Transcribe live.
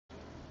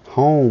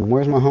Home.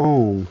 Where's my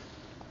home?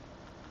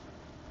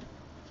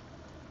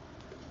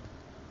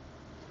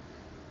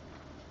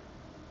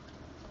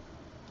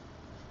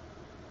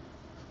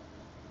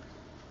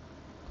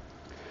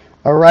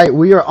 All right,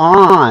 we are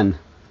on.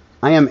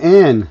 I am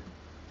in.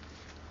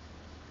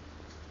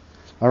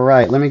 All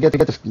right, let me get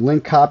this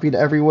link copied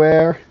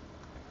everywhere.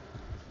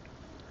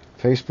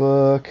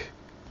 Facebook,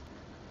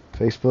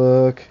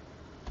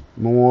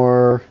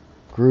 more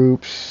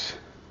groups.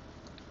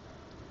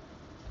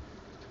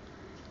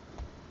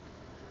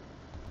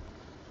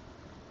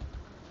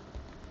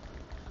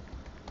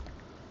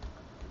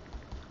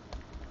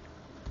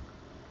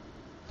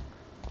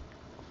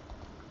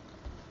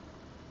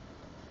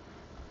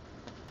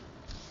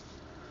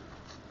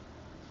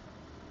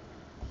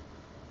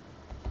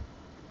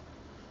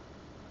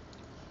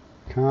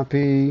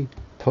 Copy,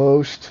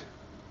 post.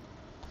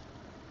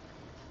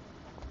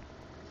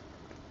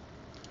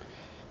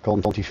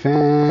 Golden Tee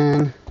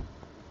fan,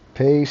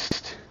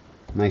 paste,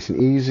 nice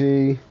and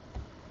easy.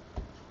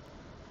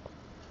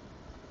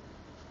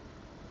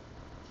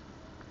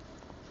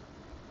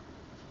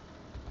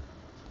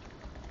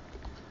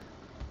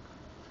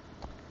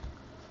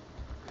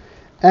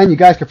 And you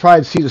guys could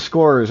probably see the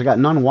scores. I got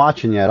none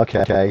watching yet.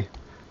 Okay.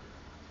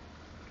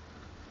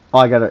 Oh,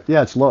 I got it.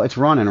 Yeah, it's low. It's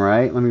running,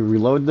 right? Let me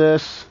reload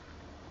this.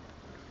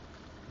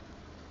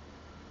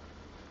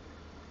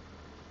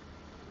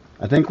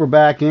 I think we're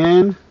back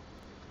in.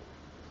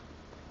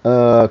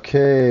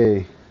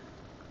 Okay.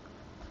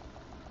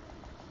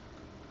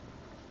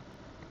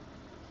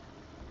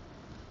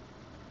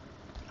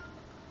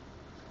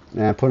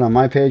 And put it on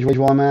my page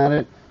while I'm at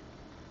it.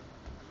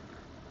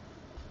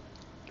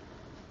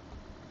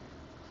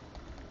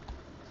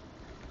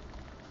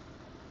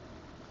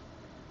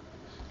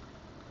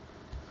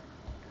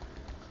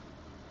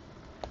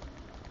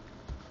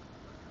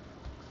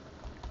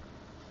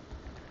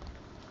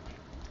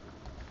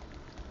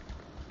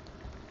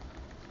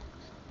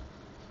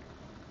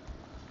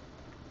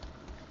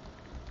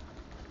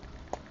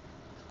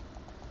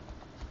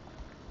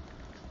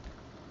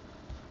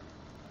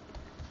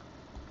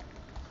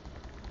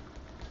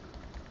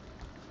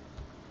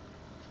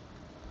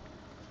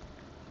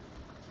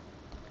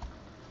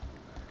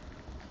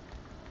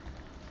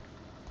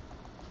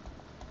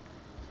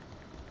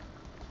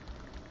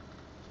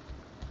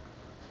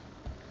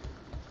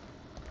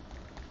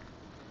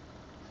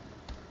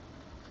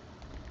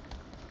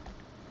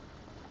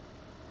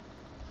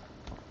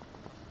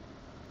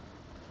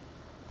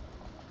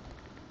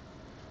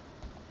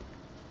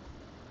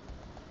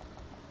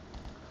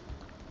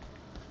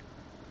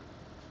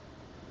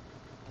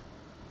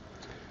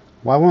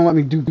 Why won't it let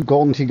me do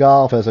Golden Tee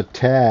Golf as a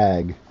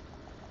tag?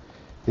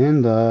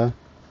 In the...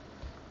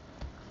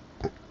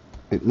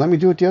 Let me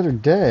do it the other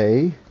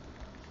day.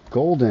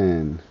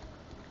 Golden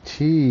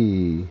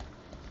Tee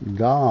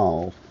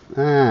Golf.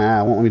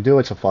 Ah, won't let me do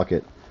it, so fuck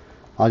it.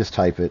 I'll just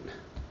type it.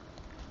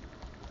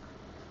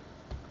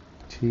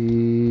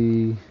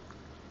 T...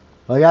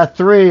 I got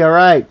 3,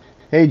 alright.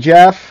 Hey,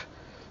 Jeff.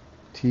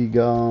 Tee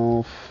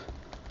Golf.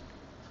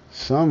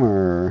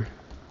 Summer.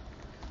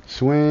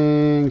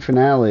 Swing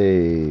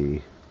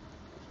finale.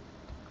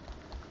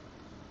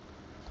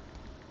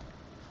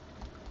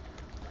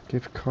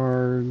 Gift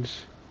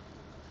cards.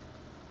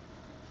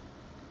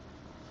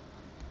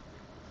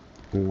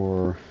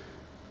 Or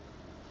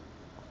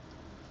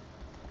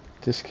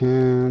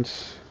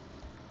discounts.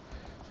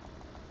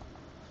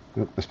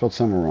 Oh, I spelled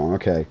summer wrong.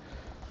 Okay.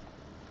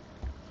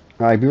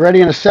 Alright, be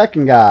ready in a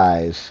second,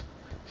 guys.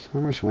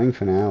 Summer swing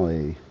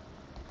finale.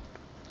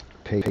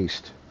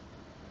 Paste.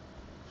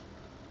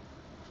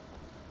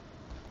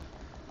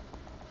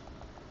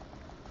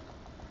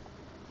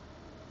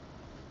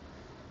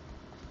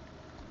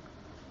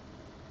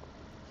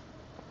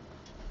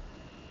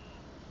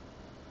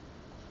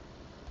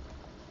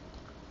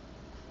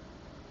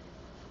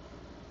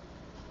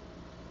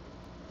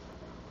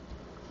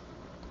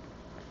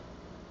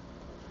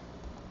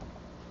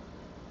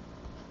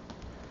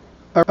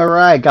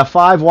 Alright, got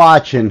 5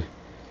 watching.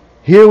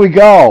 Here we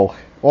go.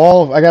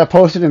 I gotta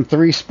post it in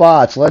 3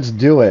 spots. Let's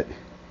do it.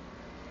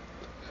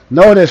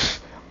 Notice,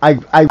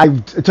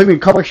 it took me a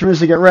couple extra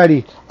minutes to get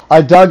ready.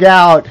 I dug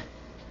out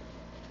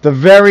the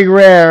very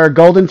rare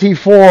Golden Tee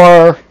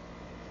 4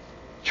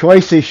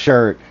 Choices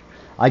shirt.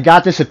 I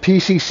got this at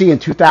PCC in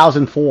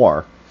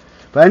 2004.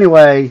 But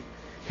anyway,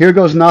 here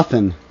goes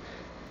nothing.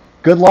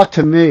 Good luck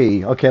to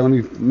me. Okay, let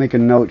me make a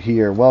note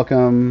here.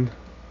 Welcome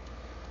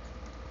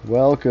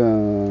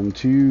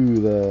to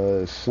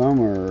the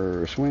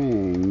Summer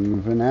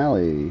Swing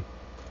Finale.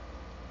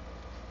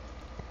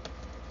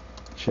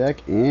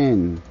 Check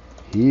in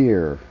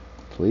here,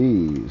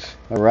 please.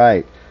 All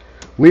right,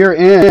 we are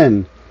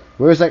in.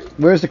 Where's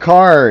the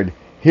card?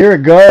 Here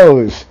it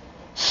goes.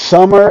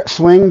 Summer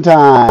swing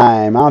time.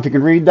 I don't know if you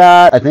can read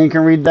that. I think you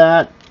can read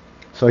that.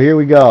 So here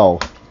we go.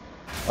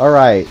 All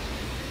right.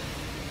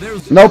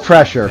 No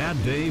pressure.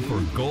 Bad day for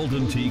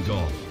Golden Tee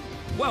Golf.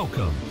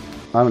 Welcome.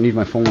 I don't need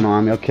my phone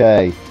on me.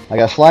 Okay. I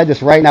gotta slide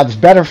this right now. This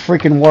better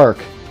freaking work.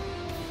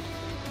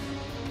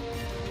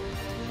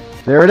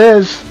 There it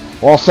is.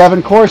 All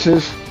 7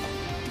 courses.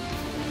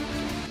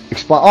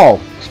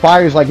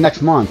 Expires like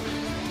next month.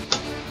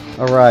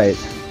 Alright.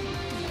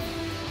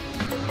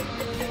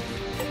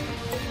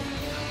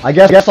 I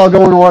guess I'll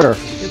go in order.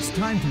 It's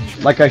time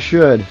to like I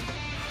should.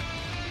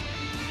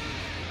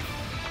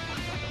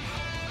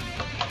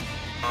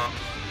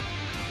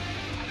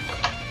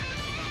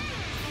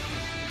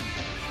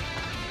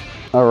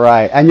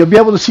 Alright, and you'll be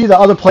able to see the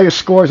other players'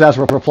 scores as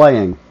we're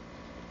playing.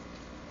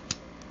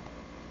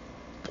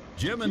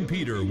 Jim and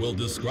Peter will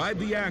describe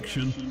the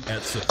action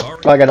at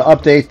Safari. I gotta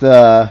update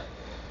the...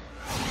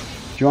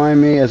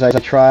 Join me as I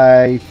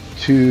try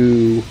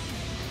to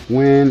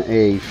win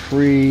a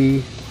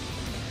free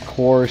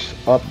course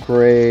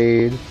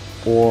upgrade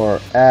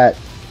or at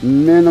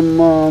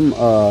minimum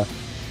a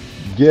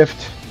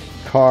gift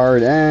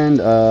card and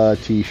a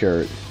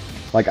t-shirt.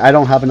 Like, I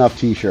don't have enough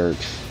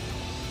t-shirts.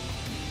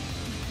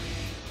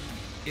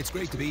 It's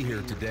great to be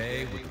here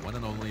today with the one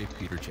and only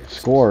Peter Jackson.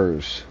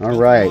 Scores. All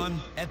right.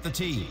 At the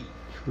tee.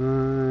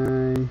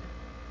 Try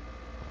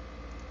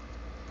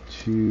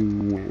to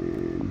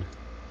win.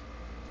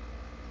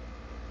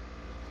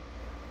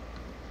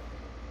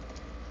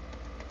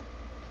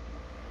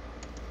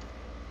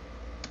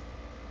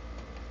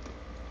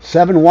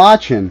 Seven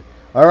watching.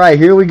 All right,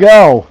 here we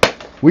go.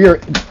 We are.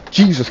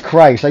 Jesus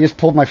Christ! I just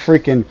pulled my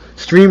freaking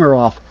streamer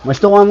off. Am I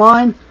still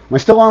online? Am I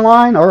still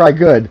online? All right,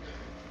 good.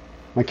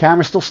 My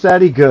camera's still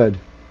steady? Good.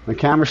 My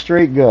camera's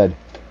straight? Good.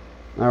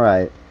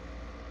 Alright.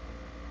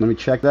 Let me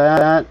check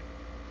that.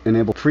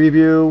 Enable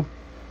preview.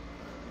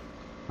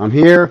 I'm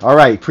here.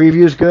 Alright,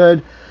 preview's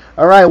good.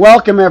 Alright,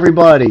 welcome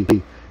everybody.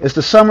 It's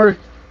the summer.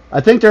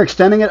 I think they're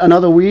extending it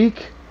another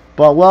week.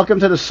 But welcome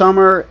to the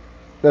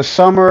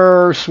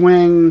summer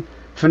swing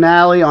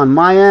finale on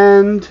my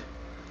end.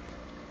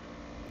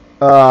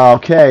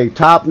 Okay,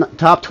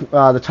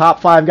 the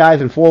top 5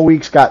 guys in 4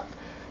 weeks got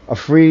a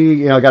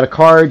free, got a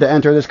card to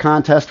enter this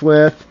contest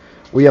with.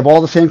 We have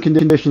all the same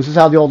conditions. This is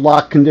how the old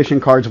lock condition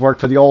cards work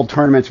for the old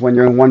tournaments when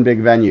you're in one big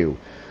venue.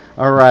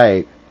 All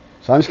right.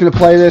 So I'm just going to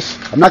play this.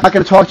 I'm not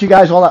going to talk to you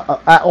guys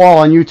at all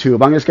on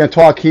YouTube. I'm just going to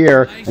talk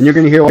here, and you're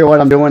going to hear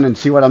what I'm doing and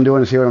see what I'm doing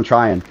and see what I'm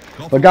trying.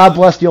 But God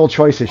bless the old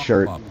Choices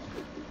shirt.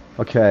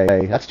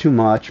 Okay, that's too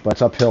much, but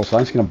it's uphill, so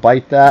I'm just going to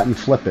bite that and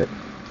flip it.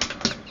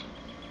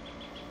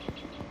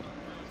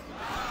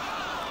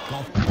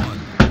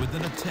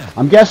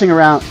 I'm guessing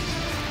around...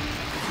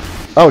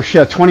 Oh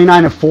shit,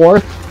 29 and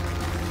 4th.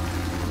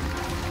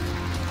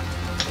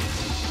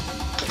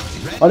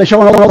 Oh, they're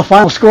showing all the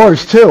final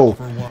scores too.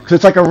 Because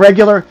it's like a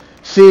regular,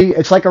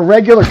 it's like a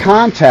regular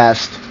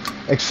contest,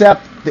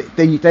 except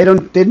they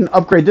didn't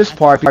upgrade this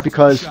part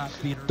because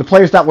the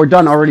players that were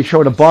done already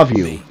showed above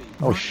you.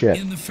 Oh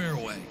shit.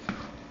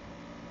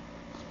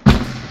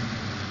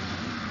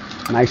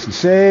 Nice and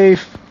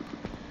safe.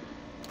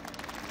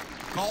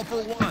 Call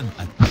for one.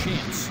 A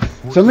chance.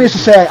 So needless to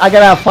say, I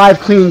gotta have 5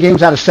 clean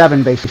games out of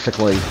 7,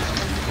 basically.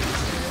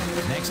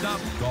 Next up,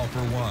 call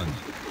for one.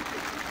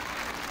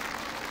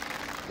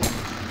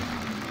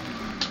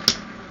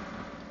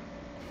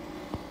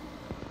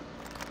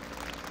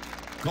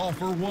 Call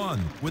for one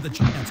with a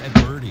chance at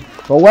birdie.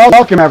 Well,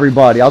 welcome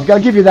everybody. I'll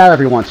give you that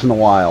every once in a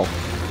while.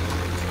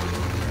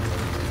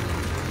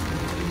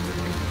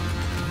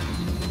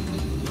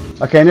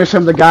 Okay, and there's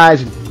some of the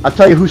guys. I'll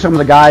tell you who some of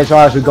the guys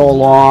are as we go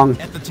along.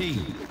 At the tee.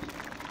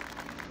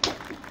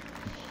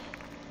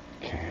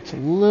 A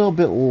little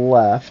bit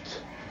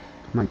left.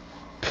 My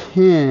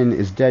pin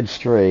is dead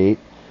straight.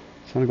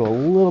 So I'm going to go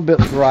a little bit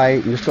right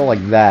and just go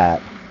like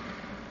that.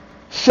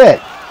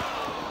 Sit!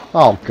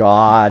 Oh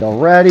God,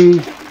 already?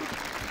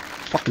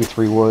 Fucking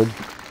 3-wood.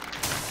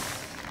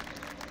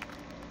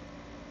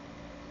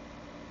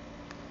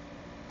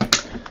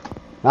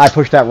 I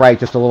pushed that right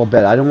just a little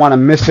bit. I didn't want to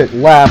miss it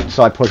left,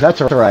 so I pushed. That's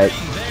alright.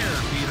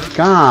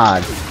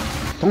 God,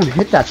 don't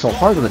hit that so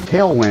hard with a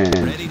tailwind.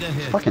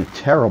 It's fucking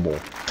terrible.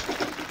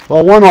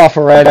 Well, one off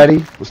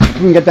already. We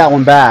can get that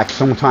one back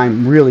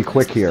sometime really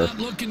quick here. Not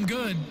looking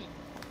good.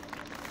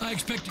 I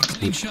expect a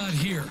clean shot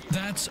here.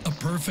 That's a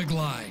perfect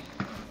lie.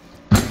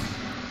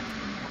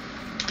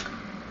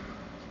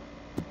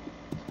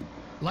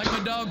 Like my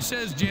dog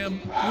says,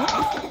 Jim.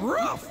 Rough,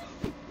 rough.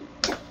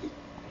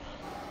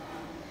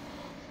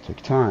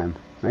 Take time.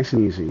 Nice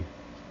and easy.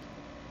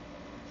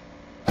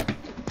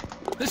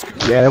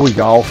 Yeah, there we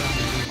go.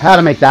 How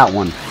to make that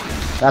one.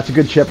 That's a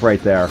good chip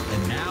right there.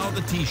 And now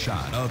the tee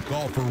shot of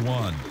call for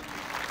one.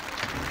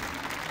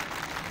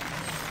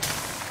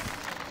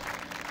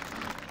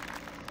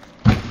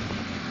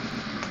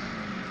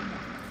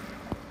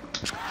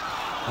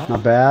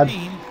 Not bad.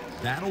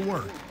 That'll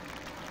work.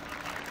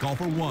 Call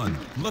for one.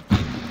 Looking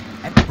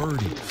at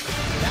birdie.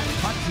 That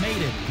putt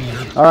made it,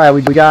 Peter. All right,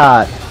 we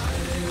got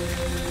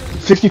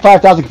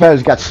 65,000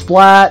 competitors. Got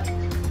Splat.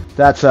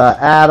 That's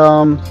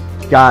Adam.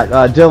 Got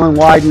Dylan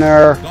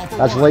Widener.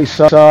 That's Lace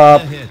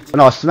Up.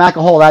 No, Smack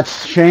a Hole.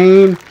 That's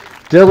Shane.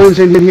 Dylan's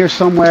in here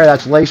somewhere.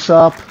 That's Lace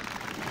Up.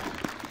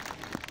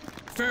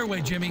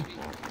 Fairway, Jimmy.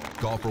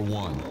 Call for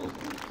one.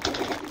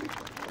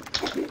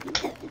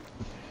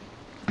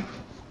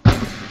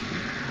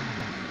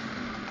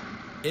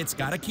 It's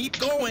got to keep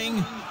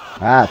going.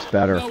 That's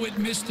better. No, it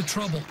missed the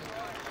trouble.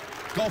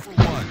 Golfer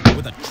 1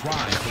 with a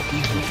try for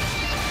eagle.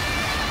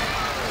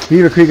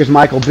 Beaver Creek is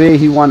Michael B.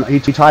 He won. He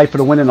tied for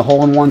the win in the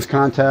hole-in-ones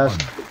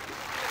contest.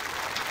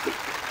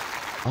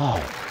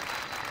 Oh,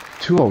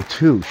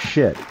 202.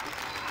 Shit.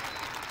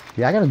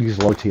 Yeah, I gotta use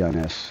low tee on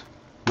this.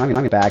 I'm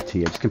gonna back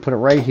tee it. Just gonna put it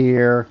right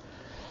here.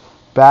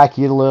 Back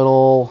it a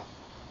little.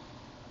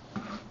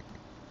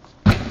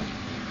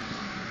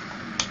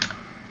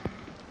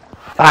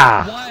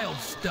 Ah, Wild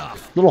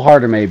stuff. a little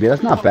harder maybe.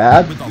 That's not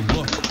bad. With a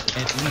look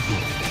at eagle.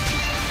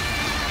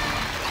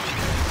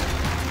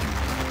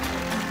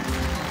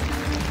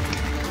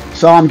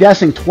 So I'm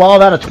guessing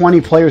 12 out of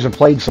 20 players have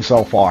played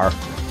so far.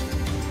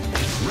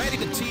 Ready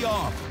to tee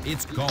off.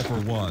 It's golfer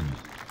 1.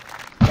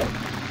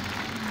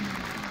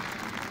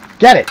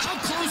 Get it. How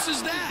close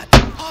is that?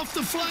 Off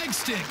the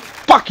flagstick.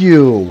 Fuck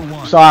you.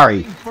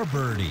 Sorry. For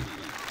birdie.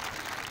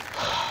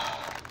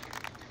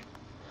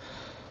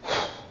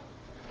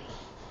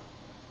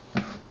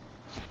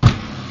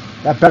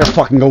 That better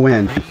fucking go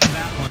in.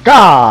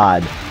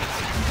 God.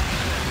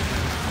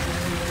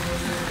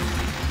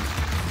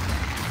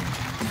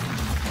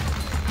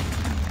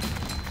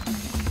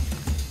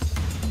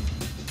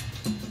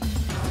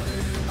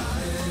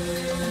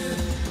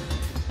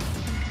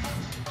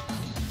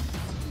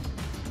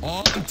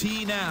 On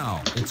tee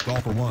now. It's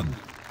golfer 1.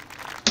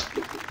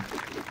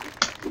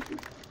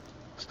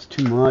 It's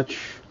too much.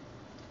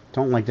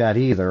 Don't like that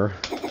either.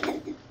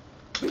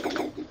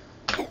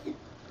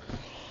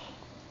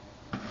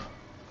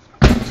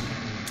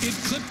 It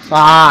clipped.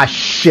 Ah,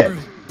 shit. Give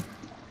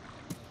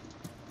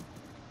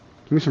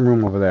me some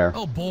room over there.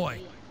 Oh boy,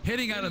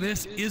 hitting out of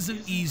this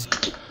isn't easy.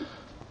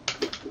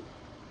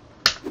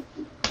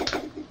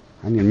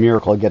 I need a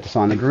miracle to get this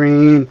on the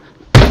green.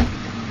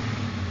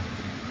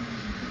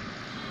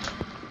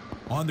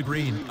 On the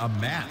green, a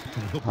mat.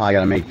 Oh, I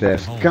gotta make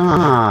this.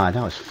 God,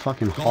 that was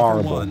fucking Golfer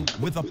horrible. 1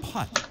 with a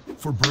putt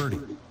for birdie.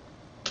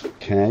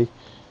 Okay.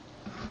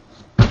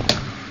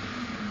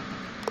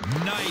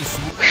 Nice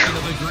right to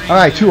the green. All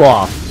right, 2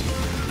 off.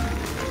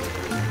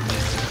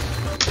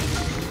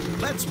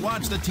 Let's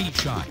watch the tee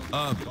shot.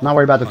 Not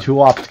worried about the 2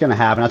 off. It's gonna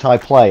happen. That's how I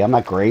play. I'm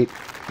not great.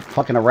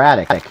 Fucking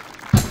erratic.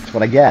 That's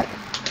what I get.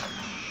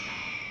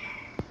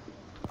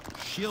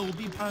 She'll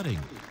be putting.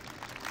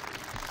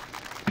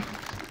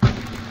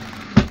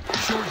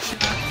 Short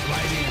shot,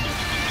 right in.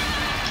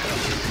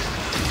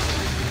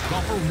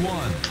 Golfer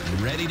 1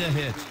 ready to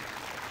hit.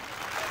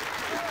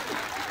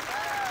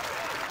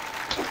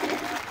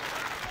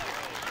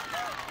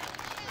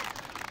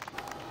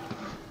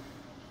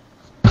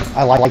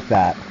 I like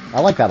that.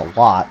 I like that a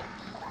lot.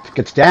 If it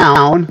gets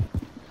down.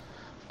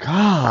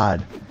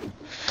 God.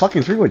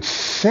 Fucking 3-wood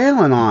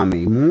sailing on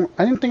me.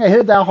 I didn't think I hit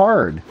it that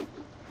hard.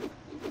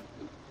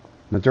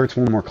 The dirt's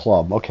one more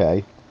club.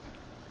 Okay.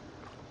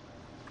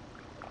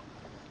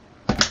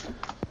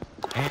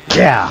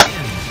 Yeah.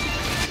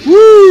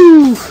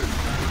 Woo!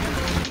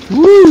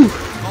 Woo!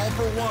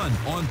 Golfer 1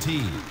 on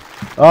tee.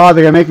 Oh,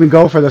 they're gonna make me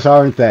go for this,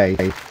 aren't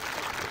they?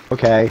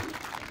 Okay.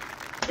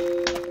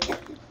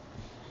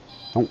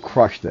 Don't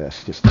crush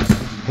this. Just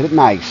hit it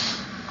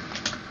nice.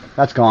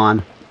 That's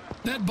gone.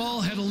 That ball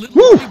had a little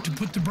Woo! break to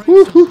put the brakes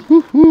Woo, on. hoo,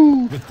 hoo,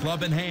 hoo. With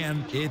club in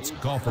hand, it's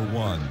golfer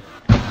 1.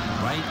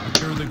 Right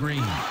near the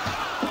green.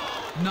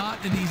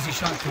 Not an easy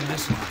shot from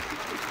this line.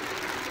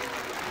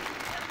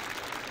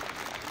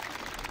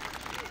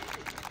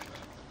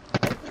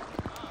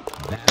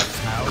 That's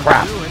how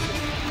Crap. you do it.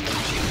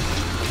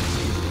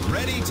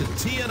 Ready to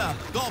tee it up.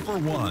 Golfer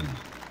 1.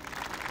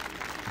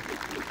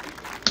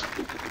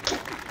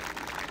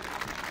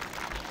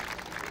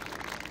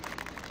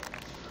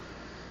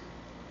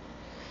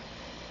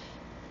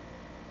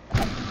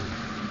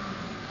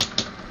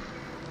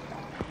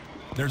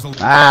 There's a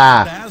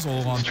dazzle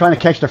on Just trying to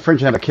catch the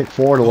fringe and have a kick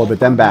forward a little bit,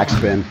 then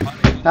backspin.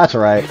 That's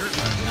alright.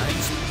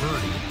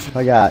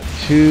 I got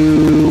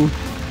 2,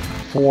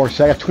 4,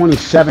 so I got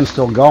 27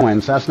 still going,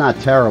 so that's not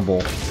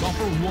terrible.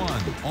 Golfer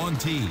 1 on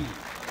tee.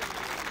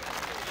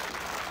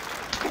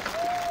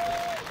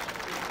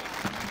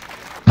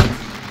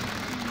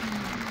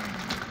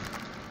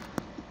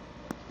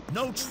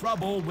 No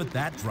trouble with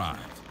that drive.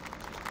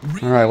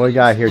 Alright, what do we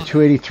got here?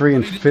 283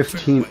 and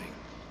 15.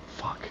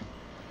 Fuck.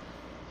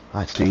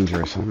 That's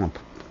dangerous. I'm gonna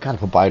gotta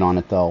put bite on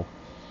it though.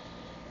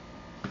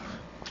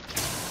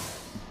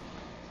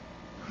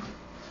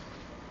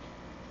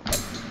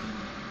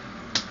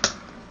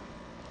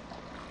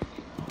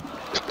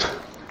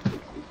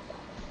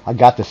 I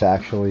got this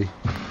actually.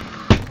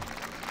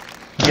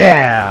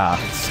 Yeah!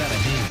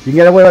 You can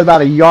get away with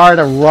about a yard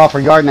of rough or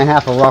yard and a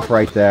half of rough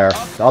right there.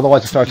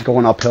 Otherwise it starts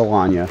going uphill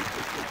on you.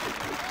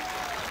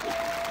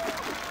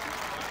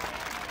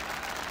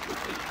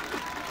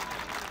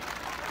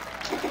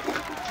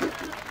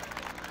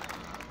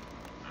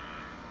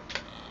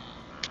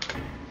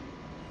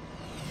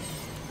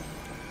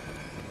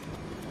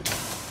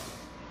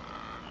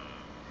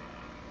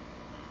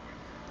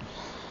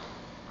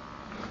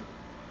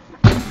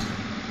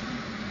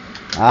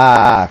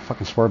 Ah, I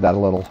fucking swerved that a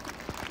little.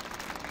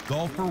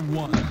 Golfer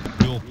 1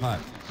 will putt.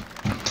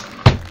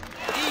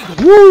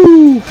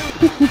 Woo!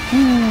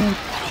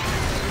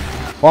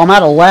 Well, I'm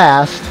out of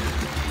last.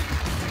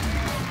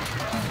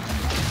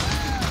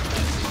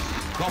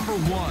 Golfer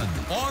 1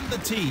 on the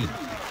tee.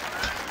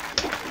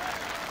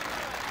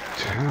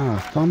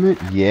 Thumb it?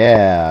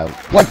 Yeah.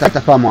 What's that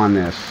the thumb on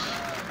this?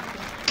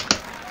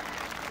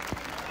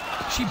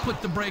 She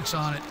put the brakes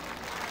on it.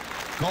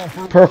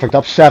 Golfer Perfect.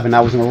 Up 7. That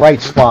was in the right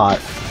spot.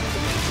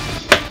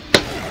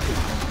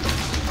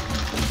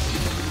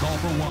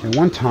 Golfer 1. And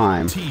one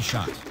time. Tee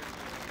shot.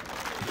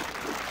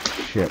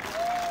 Shit.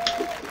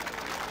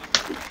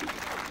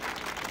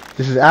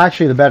 This is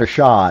actually the better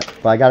shot,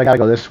 but I gotta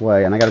go this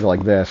way, and I gotta go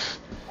like this.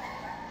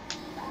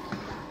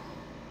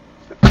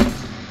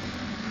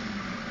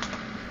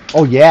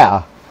 Oh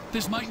yeah.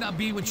 This might not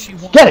be what she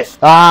wants. Get it!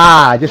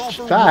 I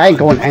ain't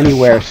going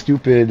anywhere,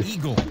 stupid.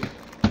 Eagle.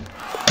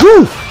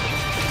 Woo!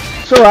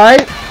 It's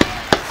alright.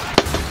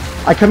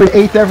 I come in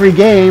 8th every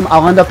game,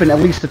 I'll end up in at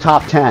least the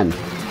top 10.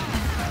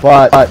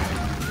 But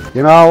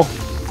you know,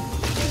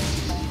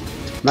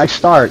 nice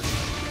start.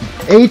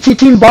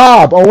 18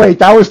 Bob! Oh wait,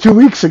 that was 2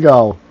 weeks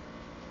ago.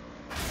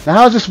 Now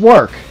how does this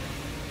work?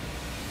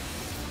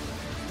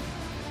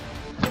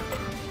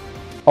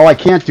 Oh, I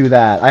can't do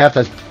that. I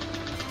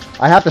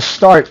have to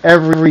start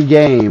every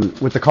game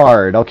with the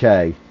card.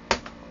 Okay.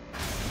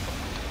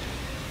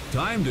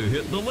 Time to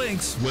hit the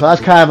links. So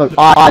that's kind of an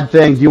odd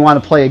thing. Do you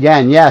want to play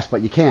again? Yes,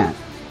 but you can't.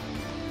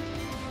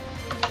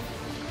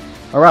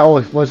 Alright, oh,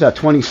 what was that?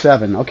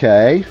 27.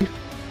 Okay.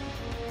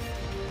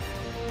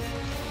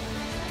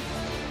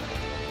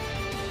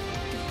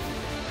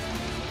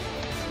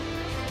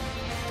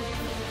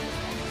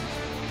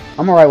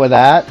 I'm alright with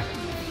that.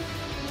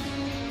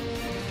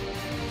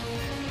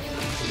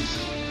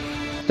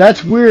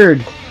 That's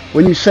weird.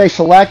 When you say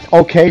select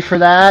OK for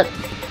that,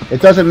 it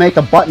doesn't make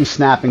a button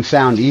snapping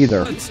sound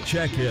either. Let's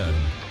check in.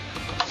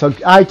 So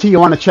IT, you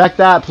want to check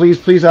that?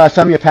 Please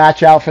send me a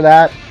patch out for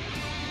that.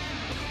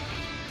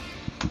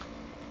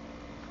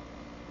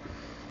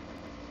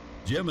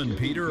 Jim and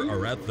Peter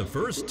are at the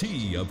first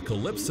tee of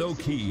Calypso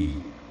Key.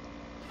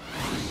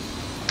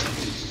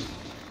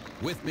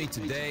 With me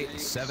today,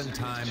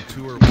 7-time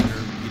tour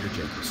winner Peter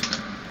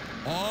Jacobs.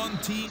 On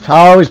tee. That's how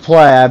I always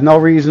play. I have no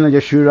reason to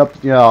just shoot up.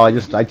 You know,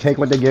 I take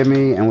what they give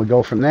me and we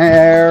go from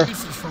there.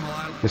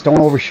 Just don't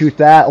overshoot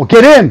that. Oh,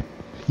 get in!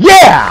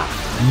 Yeah!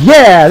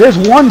 Yeah! There's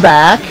one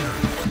back.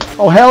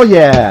 Oh, hell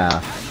yeah!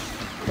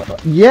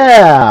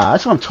 Yeah!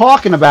 That's what I'm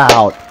talking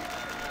about.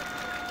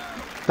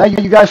 Thank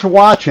you guys for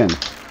watching.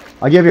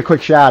 I'll give you a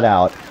quick shout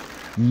out.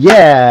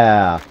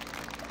 Yeah!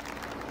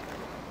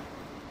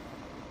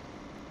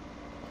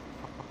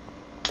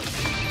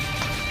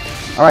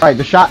 Alright,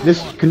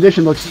 this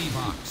condition looks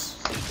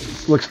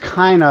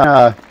kind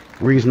of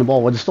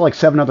reasonable. Well, there's still like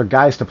 7 other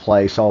guys to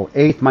play, so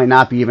 8th might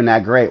not be even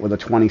that great with a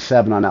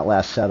 27 on that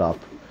last setup.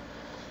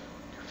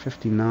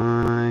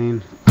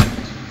 59.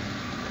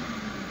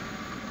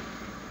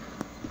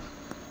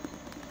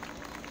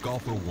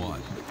 Golfer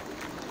 1.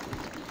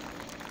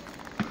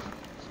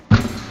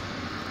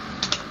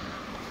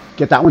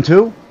 Get that one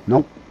too?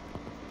 Nope.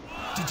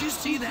 Did you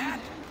see that?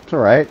 It's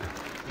alright.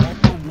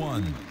 Golfer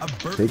 1.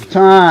 Take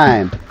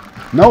time.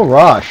 No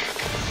rush.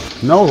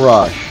 No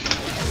rush.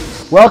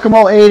 Welcome,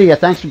 080.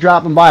 Thanks for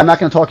dropping by. I'm not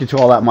going to talk to you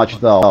all that much,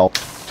 though.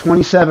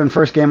 27,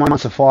 first game on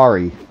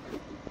Safari.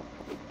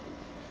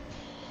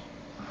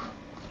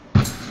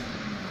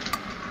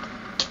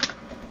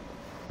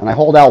 And I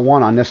hold out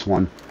 1 on this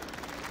one.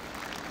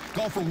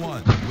 Golfer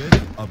 1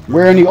 with a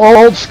We're in the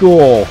old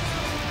school.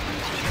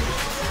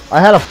 I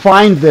had to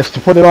find this to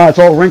put it on. It's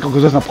all wrinkled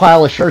because there's a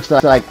pile of shirts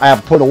that I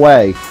have put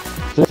away.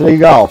 So there you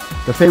go.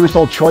 The famous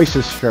old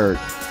Choices shirt.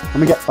 Let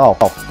me get... Oh.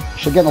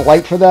 Should I get a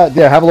light for that?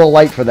 Yeah, have a little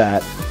light for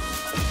that.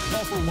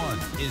 Golfer 1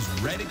 is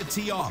ready to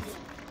tee off.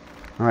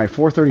 Alright,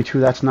 432,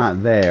 that's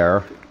not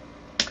there.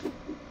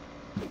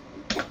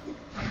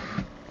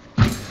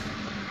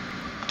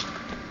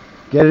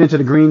 Get it into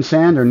the green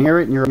sand or near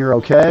it and you're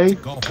okay.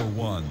 Golfer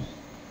 1.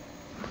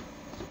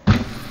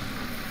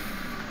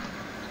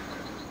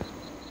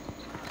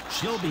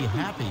 She'll be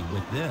happy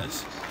with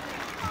this.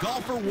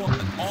 Golfer 1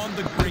 on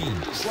the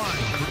green,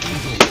 trying for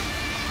eagle.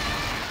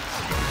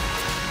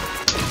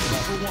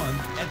 Golfer 1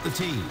 at the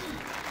tee.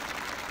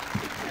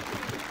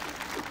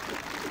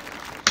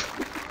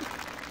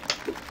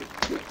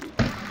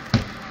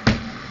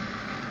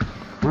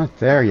 I'm not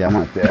there yet, I'm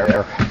not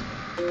there.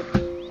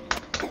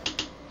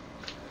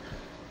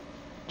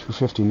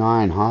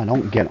 259, huh?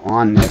 Don't get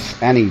on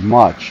this any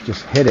much.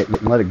 Just hit it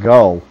and let it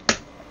go.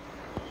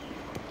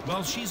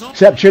 Well, she's on.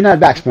 Except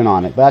shouldn't have backspin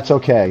on it, but that's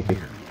okay.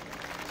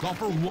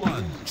 Golfer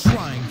 1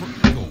 trying for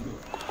eagle.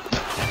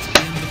 That's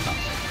in the cup.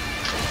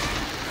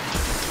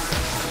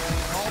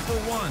 Golfer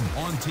 1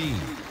 on tee.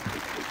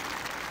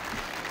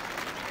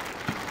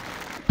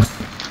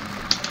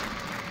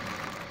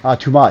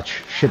 Too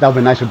much. Shit, that would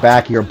be nice with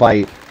back of your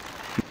bite.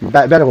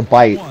 Better with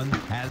bite.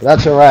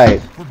 That's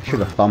alright. Should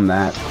have thumbed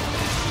that.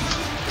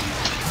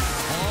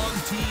 On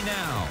tee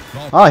now.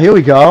 Oh, here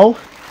we go.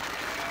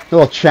 A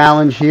little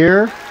challenge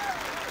here.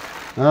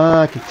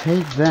 I can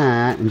take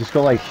that and just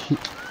go like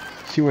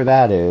See where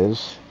that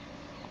is.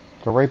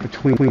 Go right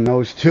between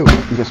those two.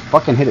 You just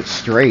fucking hit it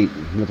straight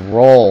with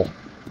roll.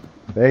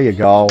 There you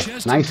go.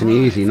 Nice and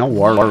easy. No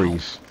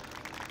worries.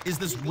 Is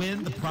this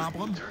wind the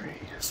problem?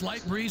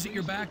 Slight breeze at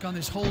your back on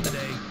this hole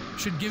today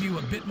should give you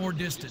a bit more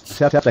distance.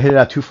 Just have to hit it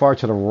out too far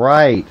to the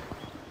right.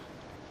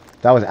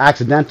 That was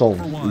accidental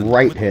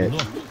right hit.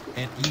 Look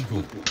and eagle.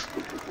 And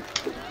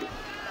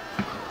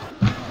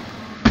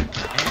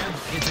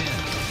it's in.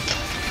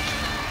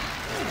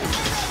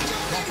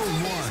 Golfer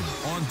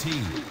 1 on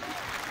tee.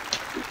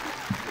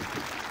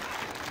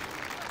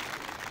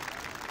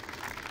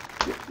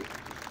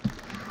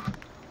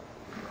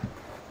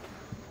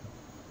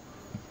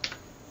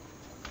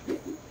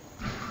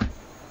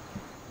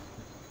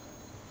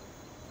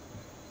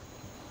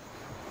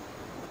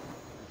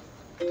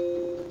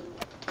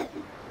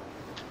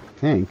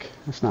 Think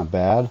that's not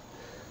bad.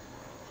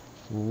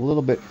 A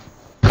little bit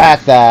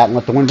at that and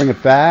let the wind bring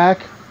it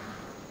back.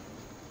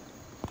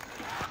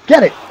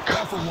 Get it.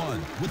 Golfer 1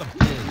 with a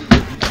big.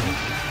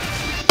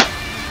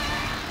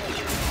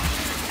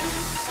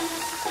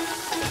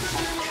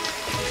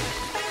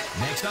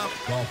 Next up,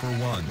 golfer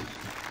 1.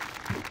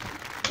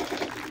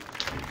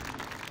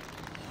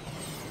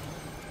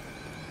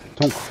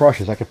 Don't crush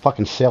this. I could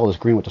fucking sail this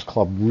green with this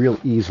club real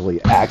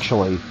easily,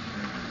 actually.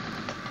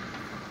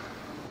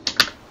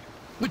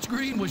 Which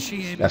green was she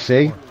aiming Yeah,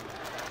 see? for?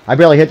 I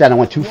barely hit that and I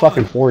went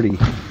 240.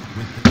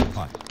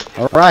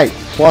 All right,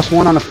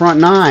 +1 on the front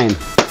 9.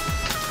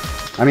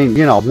 I mean,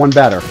 you know, one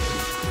better.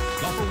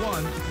 Golfer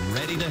 1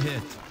 ready to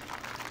hit.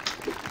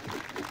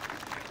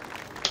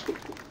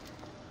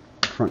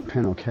 Front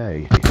pin,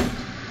 okay.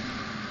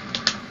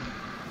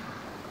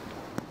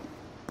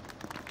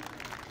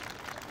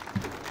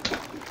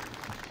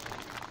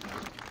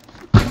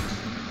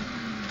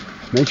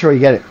 Make sure you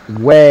get it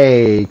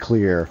way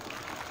clear.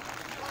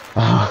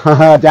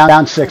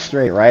 down 6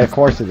 straight, right? Of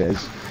course it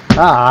is.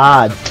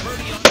 Ah,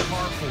 Birdie on the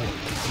par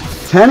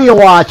 4. 10 of you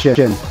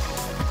watching.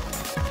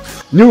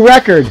 New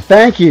record,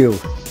 thank you.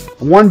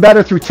 One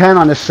better through 10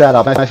 on this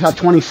setup. I shot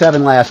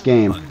 27 last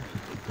game.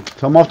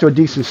 So I'm off to a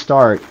decent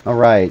start. All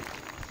right.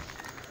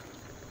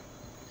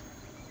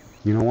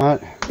 You know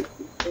what? I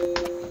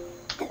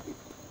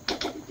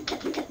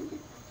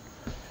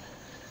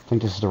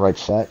think this is the right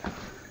set.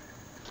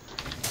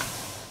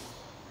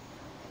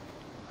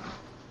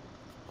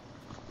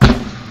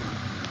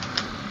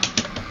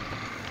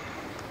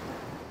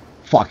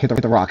 Fuck, hit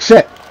the rock.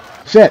 Sit.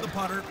 Sit.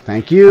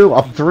 Thank you.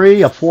 Up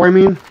 3, up 4, I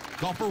mean.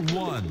 Golfer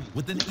 1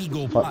 with an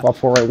eagle putt. Up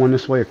 4, right 1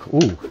 this way.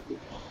 Ooh.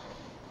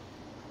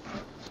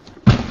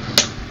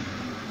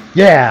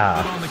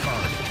 Yeah. On the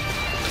card.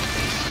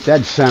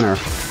 Dead center.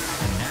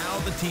 And now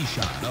the tee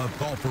shot of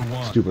golfer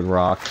 1. Stupid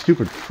rock.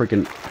 Stupid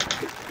freaking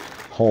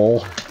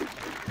hole.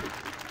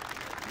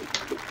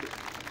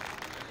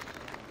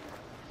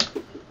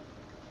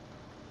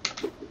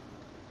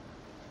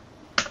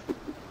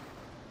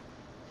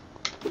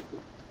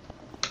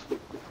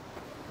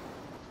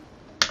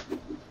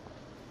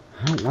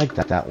 I don't like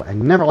that way. I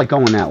never like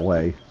going that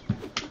way.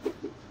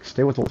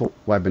 Stay with what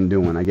I've been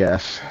doing, I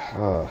guess.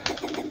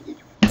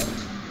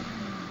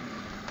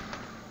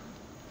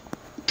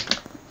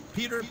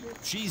 Peter,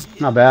 she's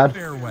Not in bad. the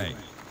fairway.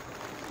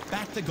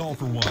 Back to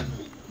golfer 1.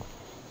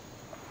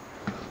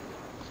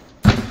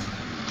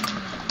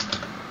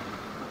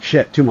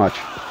 Shit, too much.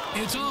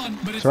 It's on,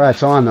 but It's alright,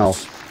 it's on though.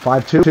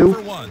 5-2,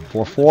 Golfer 1.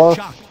 4-4.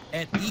 Shot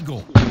at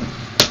eagle.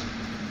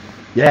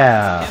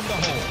 Yeah. In the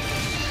hole.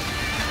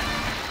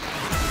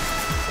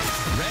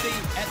 Ready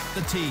at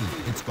the tee.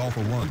 It's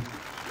golfer 1.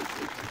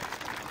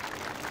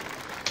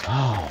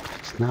 Oh,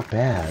 it's not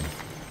bad.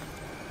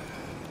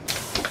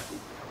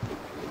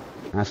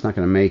 That's not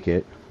going to make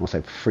it, unless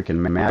I freaking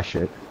mash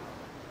it.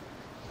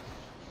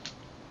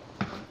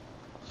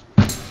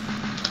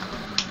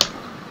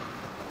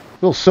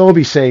 Little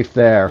Sobe safe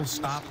there. We'll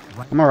stop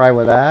right. I'm alright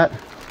with that.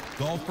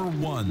 Golfer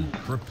 1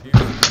 prepared to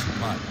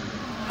putt.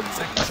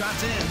 Second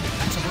shot's in.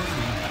 That's a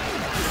birdie.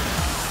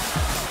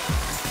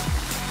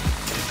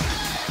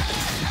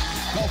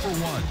 Golfer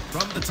 1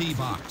 from the tee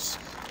box.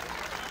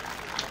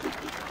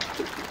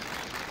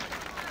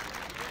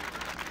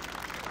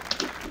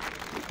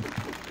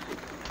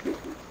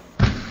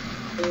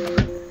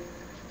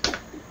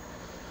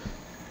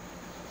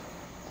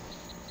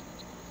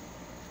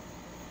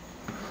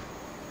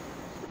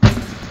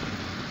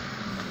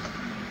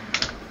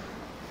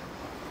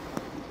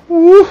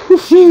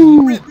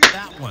 Woo-hoo-hoo. Ripped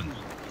that one.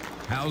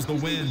 How's the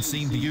wind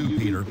seem to you,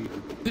 Peter?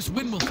 This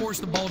wind will force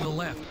the ball to the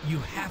left. You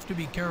have to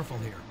be careful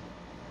here.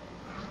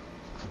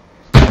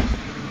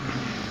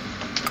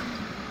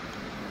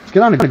 Let's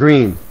get on the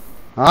green.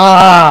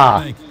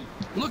 Ah!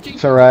 Looking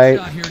It's all right.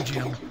 shot here,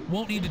 Jim.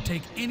 Won't need to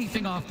take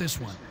anything off this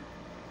one.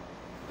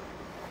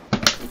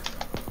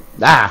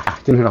 Ah!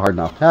 Didn't hit it hard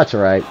enough. That's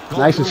alright.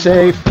 Nice and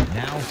safe.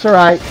 Now It's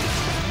alright.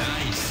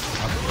 nice.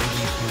 A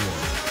birdie 4.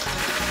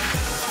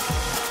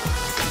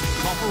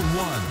 Golfer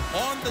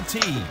 1 on the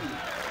tee.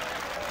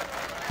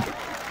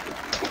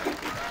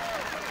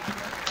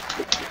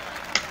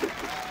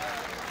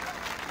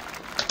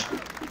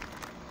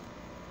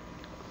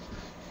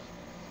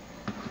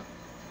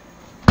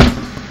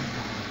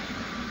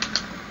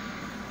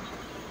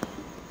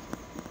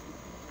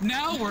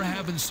 Now we're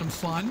having some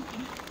fun.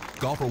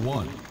 Golfer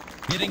 1,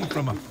 hitting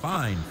from a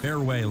fine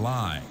fairway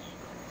lie.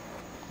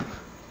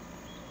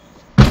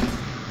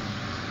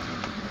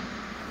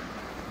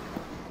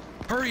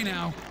 Hurry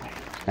now.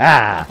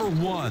 Ah. Golfer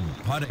 1,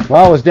 putting.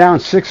 Well, it was down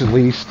 6 at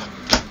least.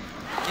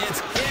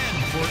 It's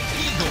in for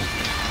eagle.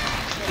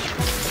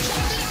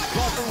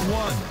 Golfer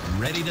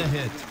 1, ready to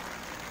hit.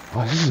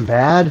 Oh, this isn't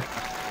bad.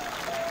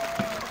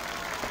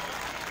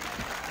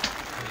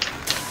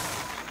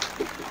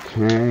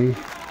 Okay.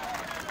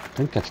 I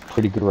think that's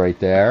pretty good right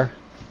there.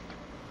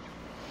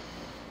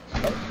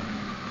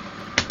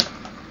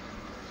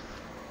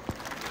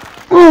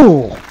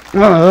 Ooh!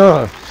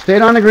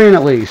 Stayed on the green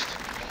at least.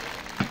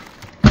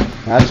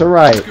 That's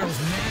alright. This girl's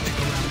magic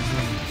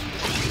around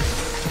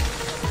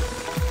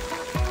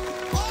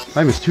the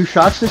I missed 2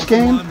 shots this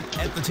game? One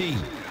at the tee.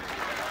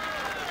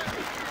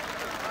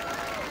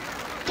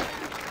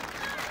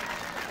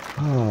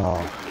 Oh.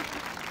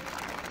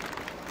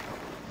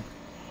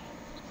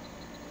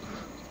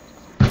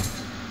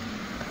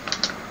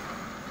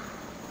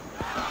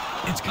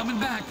 It's coming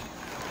back.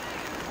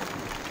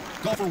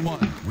 Golfer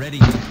 1, ready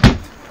to hit.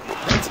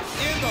 That's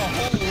in the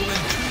hole in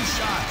 2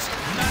 shots.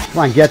 Nice. Come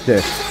on, get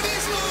this.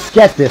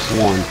 Get this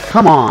one.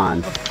 Come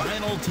on. The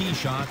final tee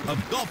shot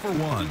of Golfer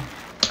 1.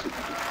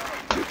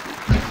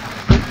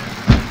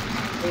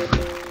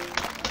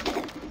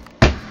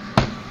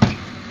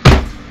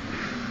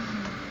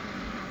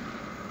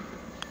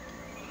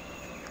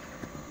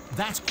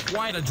 That's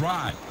quite a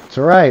drive. It's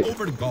alright.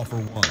 Over to Golfer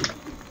 1.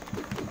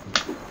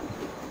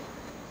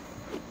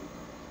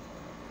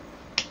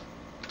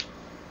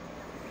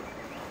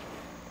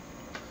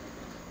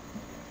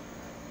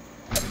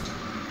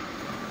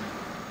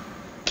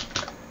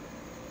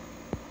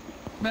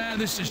 Man,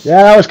 this is...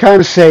 Yeah, that was kind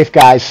of safe,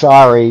 guys.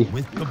 Sorry.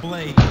 With the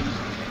blade.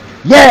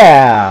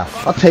 Yeah!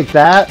 I'll take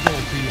that.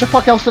 What the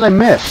fuck else did I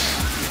miss?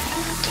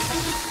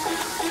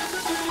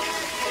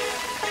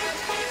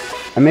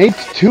 I made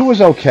 2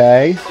 was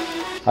okay.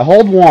 I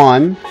hold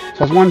 1, so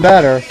that's 1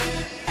 better.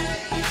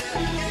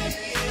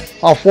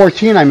 Oh,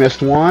 14 I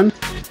missed 1.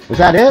 Is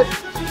that it?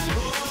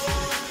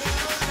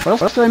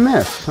 What else did I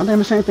miss? I don't think I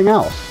missed anything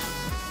else.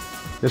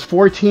 There's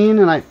 14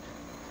 and I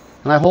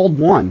hold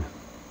 1.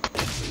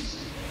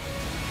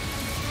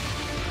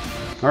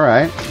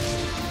 Alright.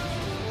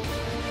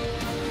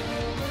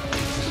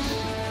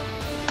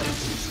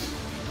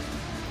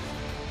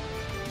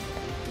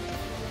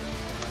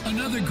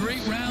 Another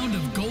great round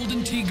of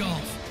Golden Tee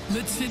golf.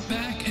 Let's sit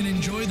back and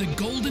enjoy the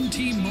Golden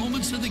Tee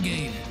moments of the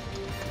game.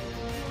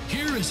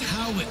 Here is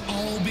how it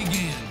all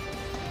began.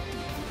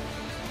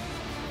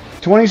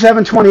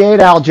 27-28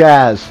 Al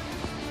Jazz.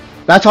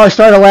 That's how I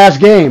started last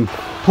game.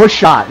 Push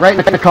shot, right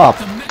in the cup.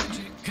 The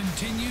magic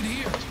continued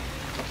here.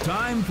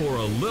 Time for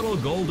a little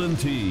Golden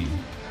Tee.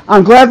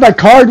 I'm glad my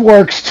card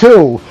works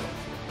too.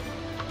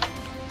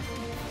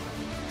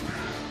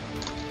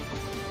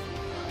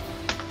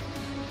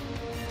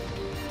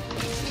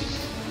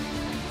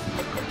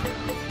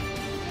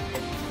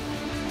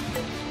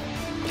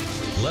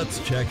 Let's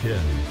check in.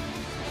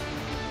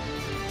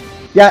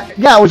 Yeah,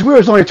 it was weird. It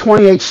was only a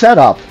 28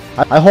 setup.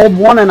 I hold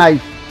 1 and I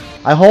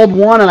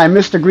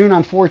missed the green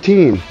on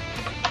 14.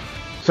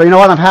 So you know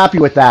what? I'm happy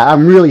with that.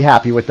 I'm really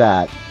happy with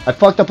that. I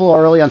fucked up a little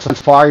early on some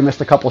Safari, missed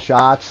a couple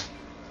shots.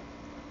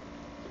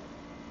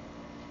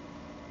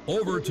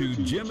 Over to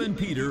Jim and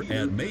Peter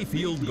at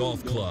Mayfield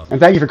Golf Club. And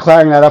thank you for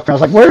clearing that up. I was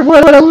like, where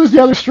did I lose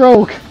the other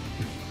stroke?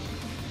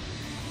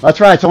 That's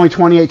right. It's only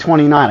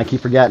 28-29. I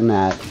keep forgetting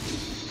that.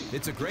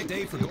 It's a great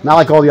day for Not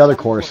like all the other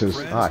courses.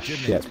 Ah,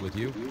 shit. With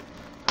you.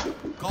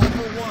 Call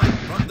for 1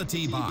 from the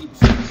tee box.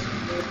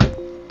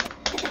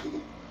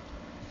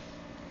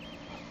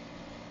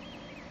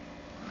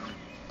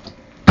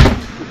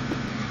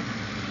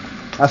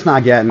 That's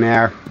not getting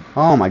there.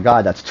 Oh my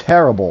god, that's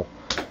terrible.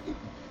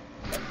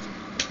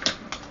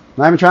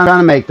 Not even trying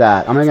to make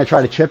that. I'm going to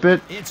try to chip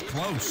it. It's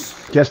close.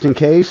 Just in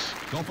case.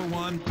 Go for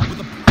 1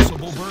 with a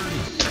possible birdie.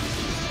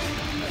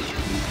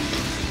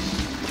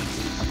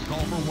 Call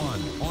for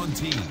 1 on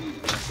tee.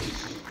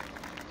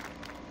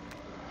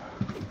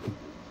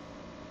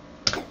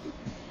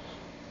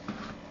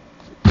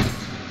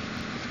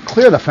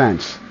 Clear the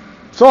fence.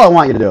 That's all I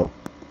want you to do.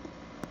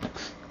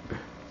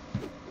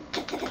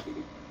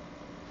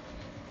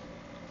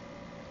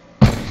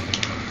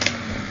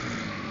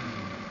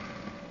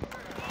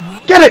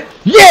 Get it!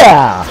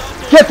 Yeah!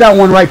 Get that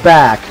one right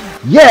back.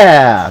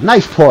 Yeah!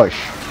 Nice push.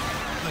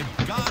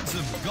 The gods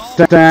of golf.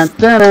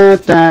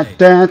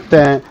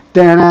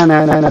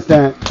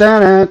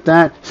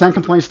 Some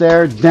complaints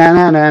there.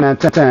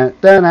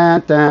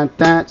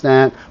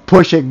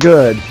 Push it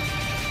good.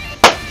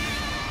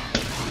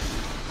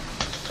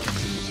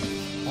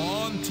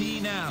 On tee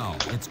now.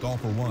 It's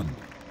golfer 1.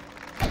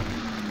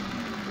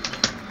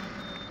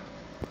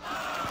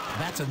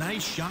 That's a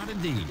nice shot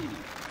indeed.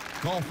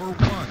 Golfer 1,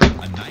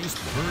 a nice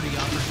birdie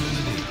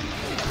opportunity.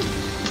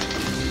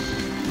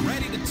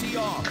 Ready to tee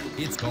off.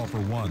 It's golfer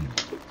 1.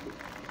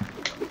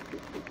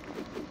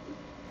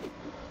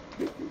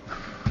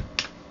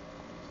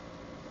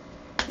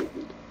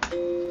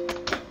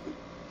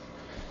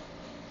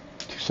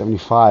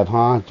 75,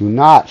 huh? Do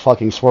not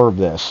fucking swerve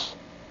this.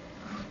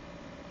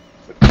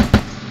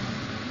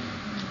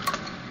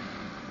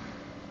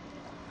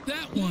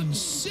 That one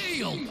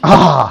sailed.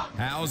 Ah!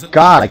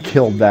 God, I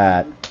killed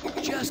that.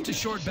 Just a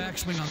short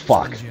backswing on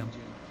Fuck. this one,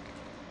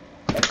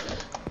 Jim.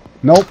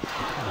 Nope.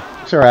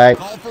 It's alright.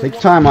 Take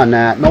time on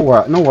that. No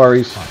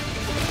worries.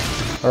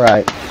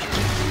 Alright.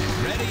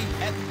 Ready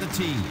at the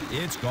tee.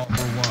 It's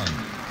golfer one.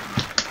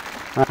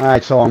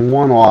 Alright, so I'm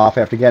one off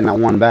after getting that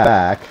one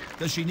back.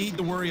 Does she need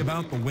to worry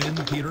about the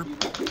wind, Peter?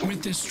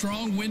 With this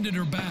strong wind at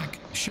her back,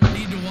 she'll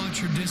need to watch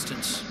her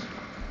distance.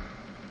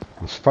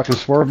 Let's fucking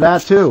swerve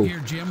that too. Here,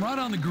 Jim, right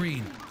on the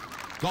green.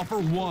 Golfer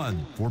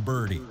one for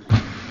birdie.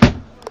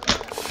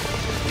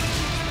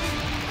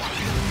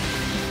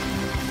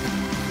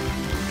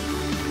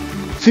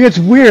 See, it's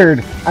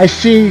weird. I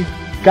see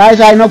guys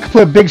I know can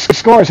put big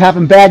scores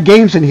having bad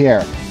games in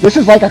here. This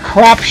is like a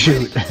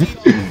crapshoot.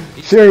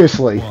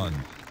 Seriously. One.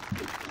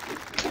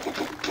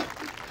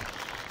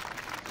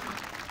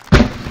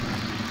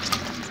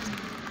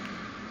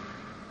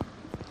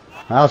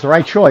 That was the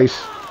right choice.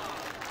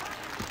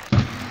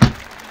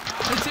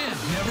 It's in.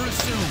 Never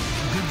assume.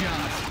 Good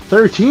job.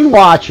 13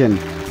 watching.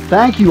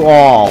 Thank you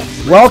all.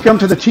 Welcome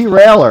to the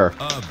T-Railer.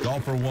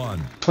 Golfer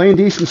one. Playing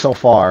decent so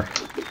far.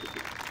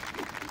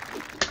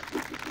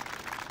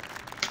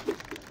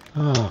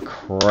 Oh,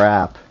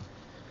 crap.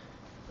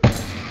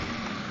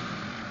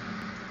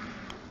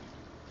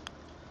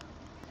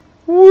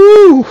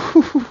 Woo!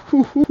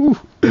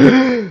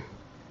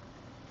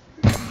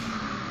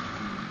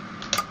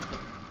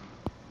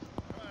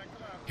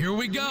 Here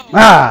we go.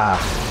 Ah!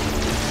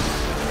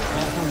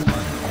 Golfer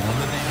one on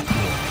the dance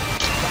floor.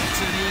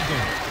 That's an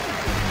eagle.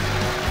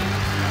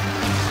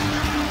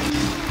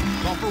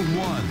 Golfer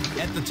one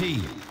at the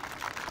tee.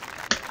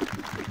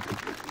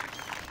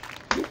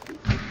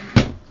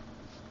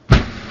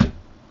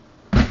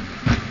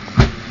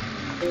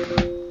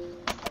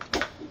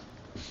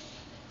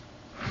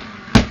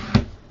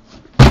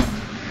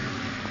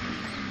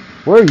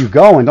 Where are you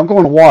going? Don't go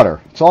in the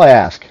water. That's all I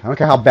ask. I don't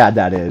care how bad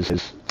that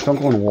is. Don't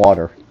go in the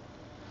water.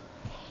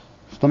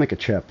 Just don't make a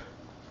chip.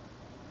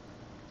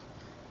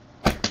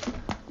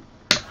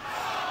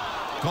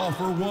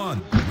 Golfer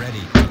one ready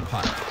to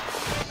putt.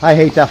 I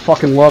hate that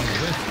fucking look.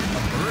 With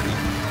a birdie.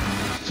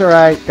 It's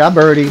alright. Got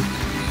birdie.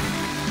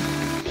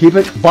 Keep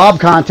it bob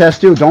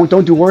contest too. Don't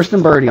do worse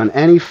than birdie on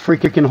any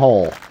freaking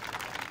hole.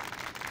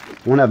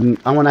 I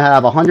want to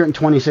have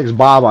 126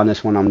 bob on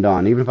this when I'm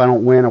done, even if I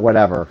don't win or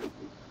whatever.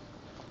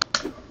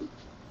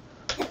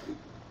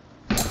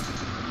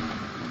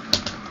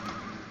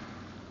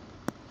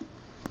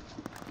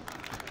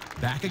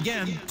 Back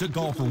again to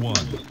golfer one.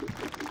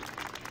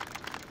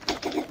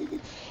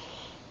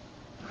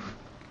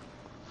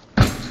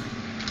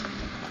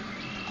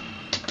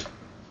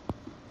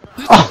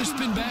 Oh,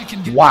 Spin back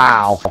and get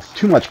wow.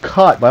 Too much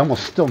cut, but I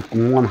almost still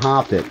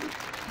one-hopped it.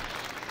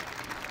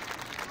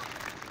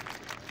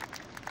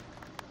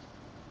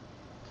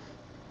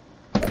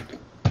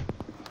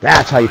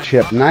 That's how you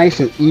chip. Nice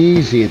and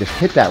easy. Just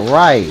hit that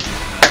right.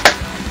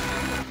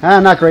 Ah,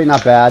 not great,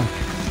 not bad.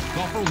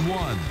 Golfer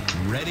one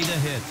ready to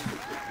hit.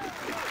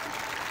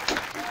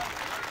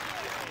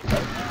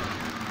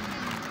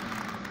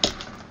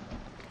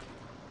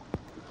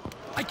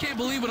 I can't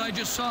believe what I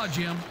just saw,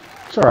 Jim.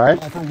 It's alright.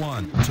 Golfer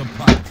one to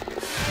putt.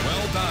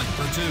 Well done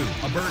for two.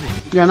 A birdie.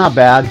 Yeah, not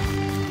bad.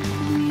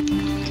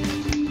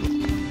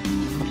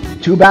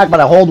 Two back, but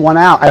I hold one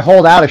out. I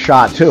hold out a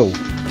shot, too.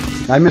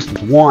 I missed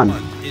one.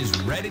 Is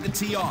ready to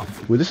tee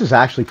off. Ooh, this is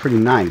actually pretty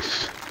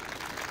nice.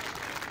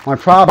 My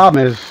problem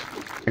is,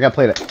 I gotta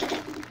play that.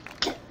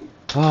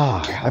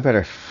 Oh, I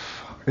better.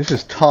 This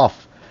is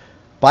tough.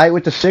 Bite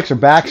with the 6 or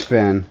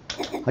backspin.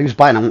 I use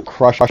bite and I won't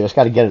crush it. I just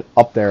gotta get it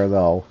up there,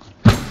 though.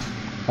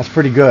 That's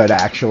pretty good,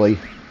 actually.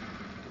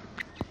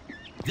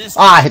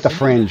 Ah, I hit the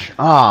fringe.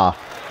 Ah,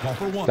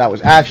 that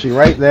was actually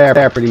right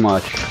there, pretty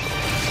much. Golfer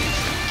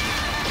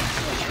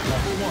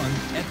one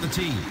at the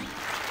tee.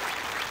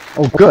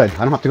 Oh, good.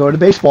 I don't have to go to the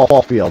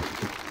baseball field.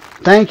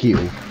 Thank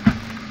you.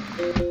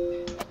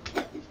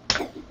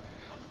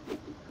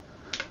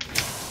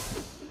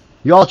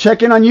 You all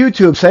check in on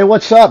YouTube. Say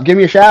what's up. Give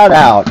me a shout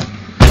out.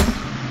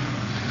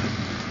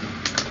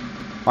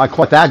 I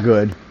caught that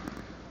good.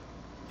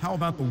 How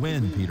about the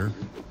wind, Peter?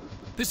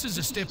 This is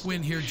a stiff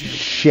win here, Jim.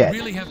 Shit. You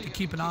really have to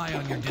keep an eye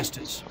on your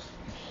distance.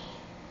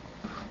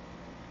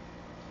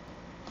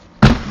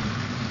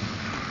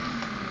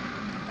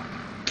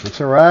 That's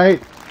all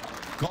right.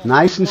 Golfer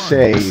Nice and one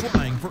safe.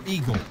 trying for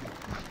eagle.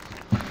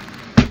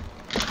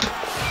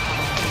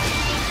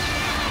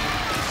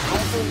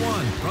 Golfer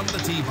one from the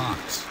tee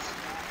box.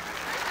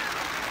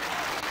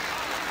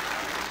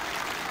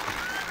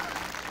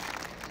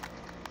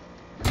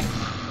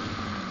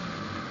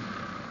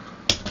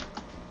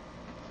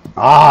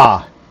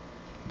 Ah,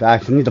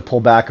 back. I need to pull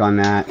back on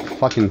that.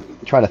 Fucking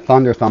try to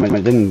thunder thumb it, but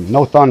it didn't.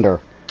 No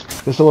thunder.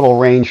 Just a little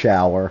rain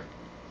shower.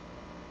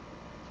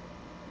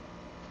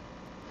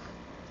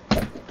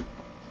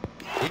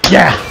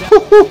 Yeah.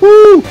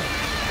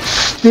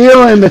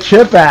 Stealing the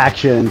chip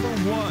action.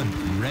 Golfer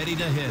one ready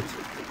to hit.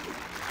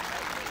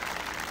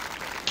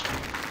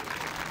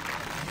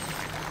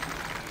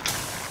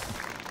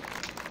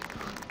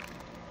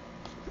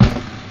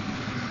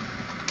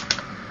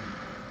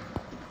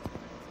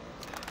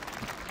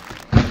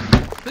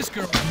 This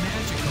girl's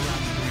magic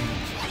around the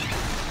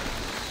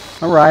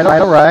greens.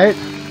 Alright.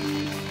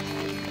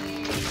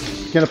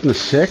 Get up in the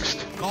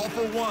 6th. Call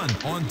for 1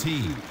 on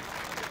tee.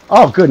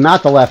 Oh, good,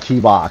 not the left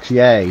tee box.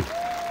 Yay.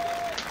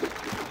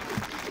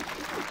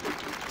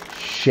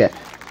 Shit.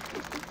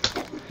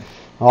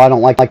 Oh, I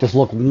don't like this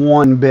look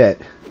one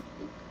bit.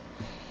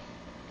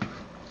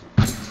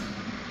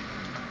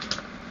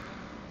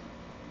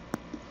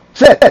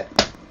 Sit!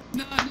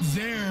 Not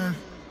there.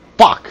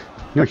 Fuck! You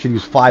know, I should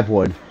use 5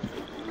 wood.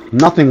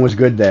 Nothing was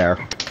good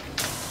there.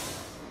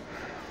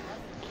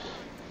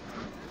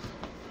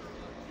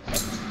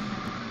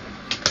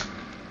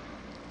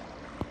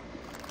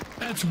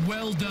 That's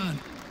well done.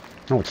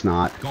 No, it's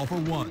not. Call for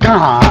 1.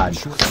 God!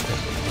 Short stick.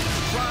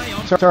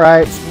 Triumph It's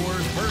alright.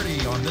 scores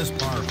birdie on this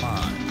par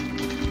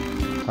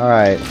 5.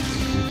 Alright.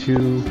 2.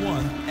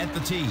 1 at the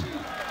tee.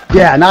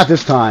 Yeah, not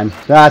this time.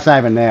 That's not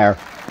even there.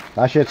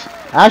 Actually,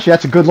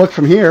 that's a good look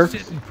from here.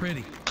 Sitting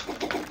pretty.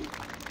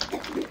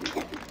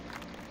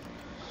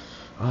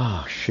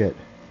 Oh, shit.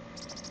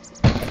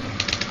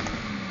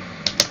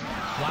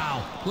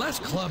 Wow. Less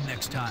club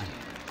next time.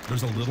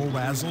 There's a little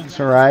razzle. It's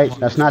alright.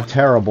 That's not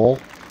terrible.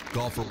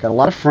 Golfer. Got a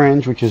lot of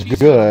fringe, which is She's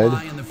gonna good.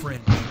 lie in the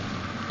fringe.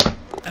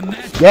 And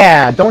that's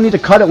Yeah, don't need to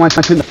cut it once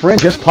it's in the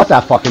fringe. Just putt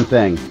that fucking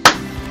thing.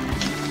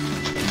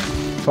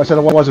 So I said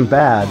it wasn't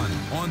bad.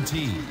 1 on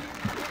tee.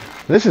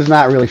 This is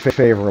not really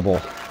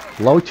favorable.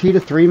 Low tee to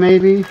 3,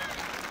 maybe?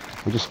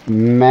 Or just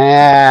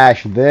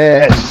mash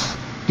this.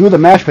 Do the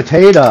mashed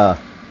potato.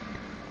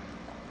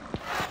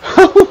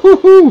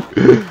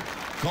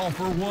 Call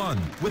for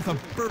 1 with a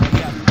birdie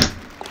effort.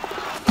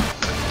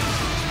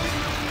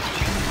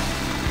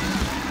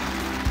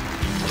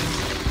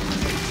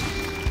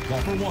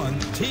 Call for 1,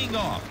 teeing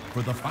off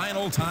for the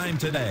final time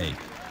today.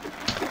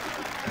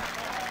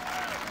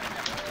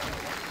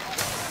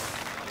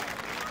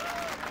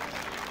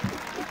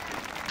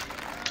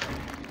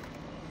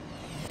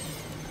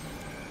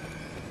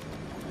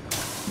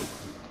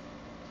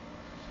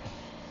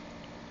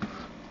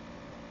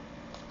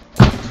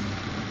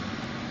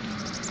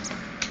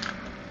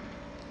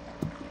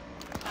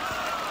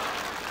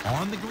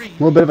 On the green. A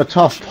little bit of a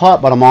tough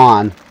putt, but I'm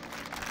on.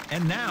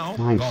 And now,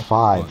 9-5.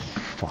 golf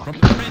Fuck. from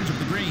the fringe of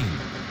the green.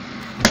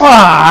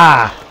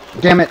 Ah!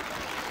 Damn it.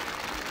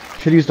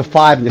 Should use the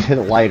 5 and just hit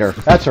it lighter.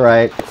 That's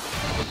alright.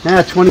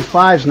 Yeah,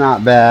 25's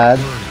not bad.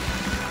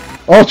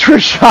 Ultra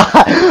shot!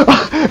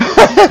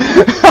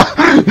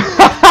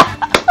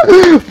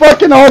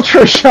 Fucking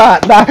ultra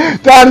shot!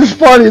 That is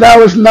funny. That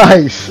was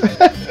nice.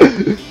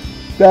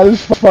 That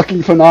is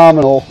fucking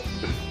phenomenal.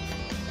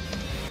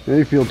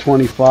 Mayfield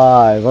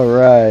 25.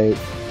 Alright.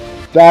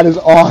 That is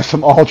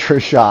awesome ultra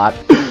shot.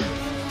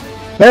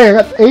 Hey,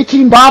 I got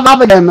 18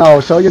 bob again though,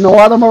 so you know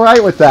what? I'm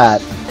alright with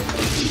that.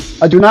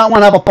 I do not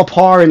want to have a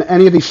par in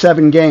any of these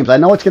 7 games. I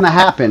know it's going to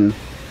happen,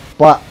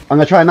 but I'm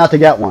going to try not to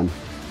get one.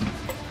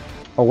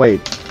 Oh,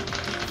 wait.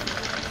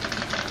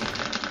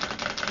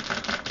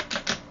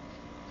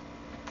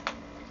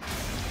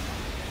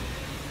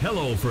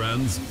 Hello,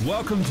 friends.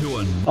 Welcome to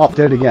a Oh,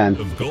 did it again.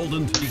 of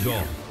Golden Tee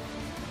Golf.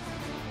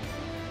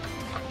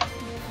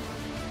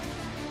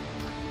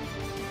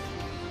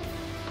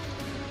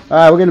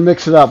 Alright, we're going to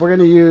mix it up. We're going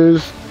to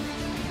use...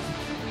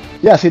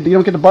 Yeah, see, you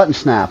don't get the button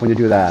snap when you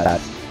do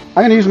that. I'm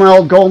going to use my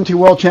old Golden Tee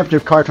World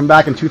Championship card from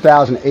back in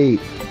 2008.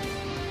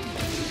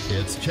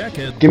 It's check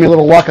it. Give me a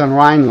little luck on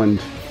Rhineland.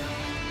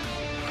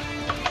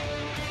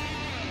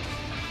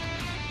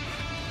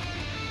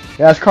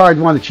 Yeah, this card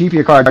is one of the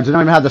cheaper cards. They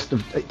don't even have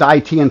the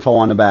IT info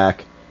on the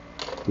back.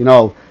 You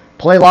know,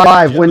 play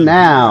live, win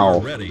now.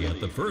 Ready at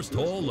the first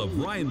hole of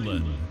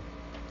Rhineland.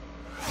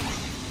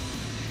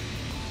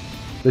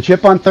 The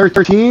chip on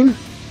 13?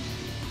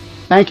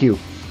 Thank you.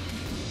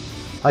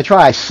 I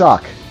try, I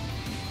suck.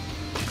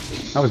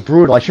 That was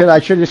brutal. I should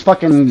have just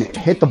fucking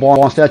hit the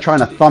ball instead of trying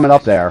to thumb it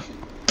up there.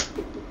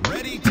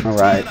 Ready to All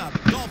right. tee it up.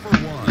 Golfer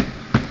 1.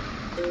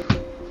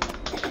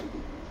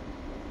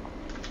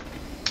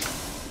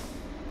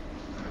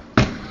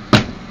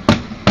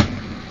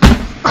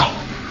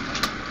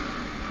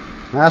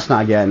 That's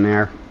not getting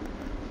there.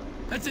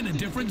 That's in a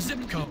different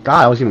zip code.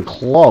 God, I was even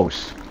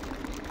close.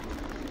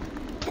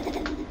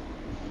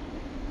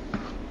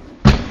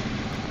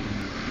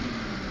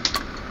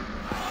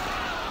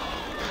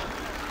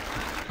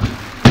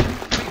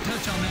 Great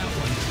touch on that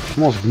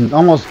one.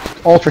 Almost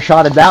ultra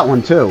shotted that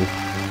one too.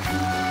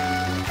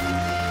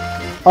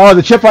 Oh,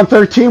 the chip on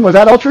 13, was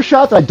that ultra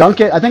shot? Did I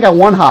dunk it? I think I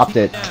one hopped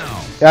it.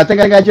 Now, Yeah, I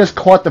think I just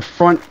caught the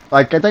front.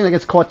 Like I think I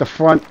just caught the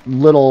front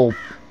little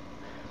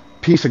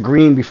piece of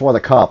green before the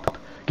cup.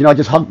 You know, it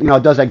just hug. You know,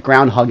 it does that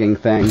ground hugging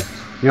thing.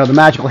 You know, the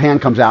magical hand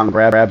comes out and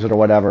grabs it or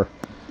whatever.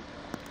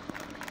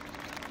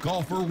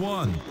 golfer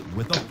 1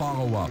 with a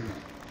follow-up.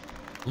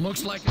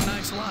 Looks like a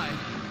nice lie.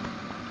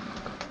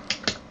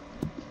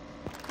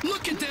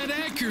 Look at that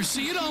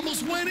accuracy. It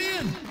almost went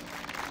in.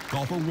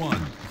 Golfer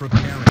 1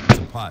 preparing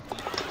to putt.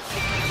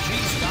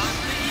 She's got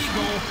the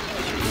eagle.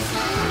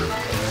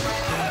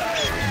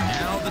 And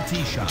now the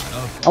tee shot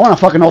of I want a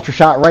fucking ultra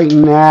shot right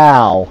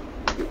now.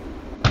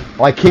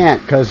 Well, I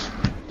can't because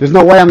There's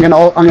no way I'm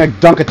gonna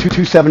dunk a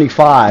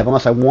 275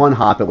 unless I one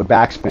hop it with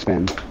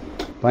backspin.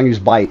 But I'm gonna use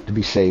bite to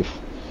be safe.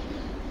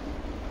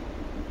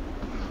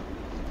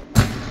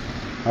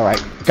 All right,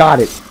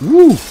 got it.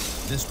 Woo!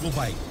 This will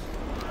bite.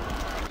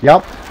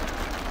 Yep.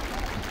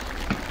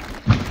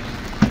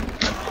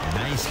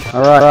 Nice.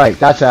 All right,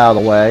 that's out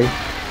of the way.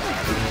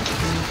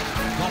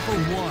 Golfer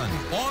 1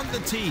 on the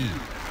tee.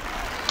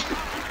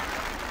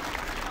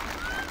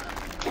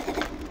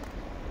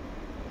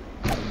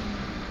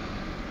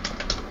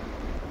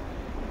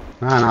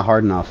 Not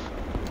hard enough.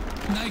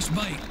 Nice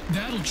bite.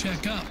 That'll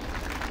check up.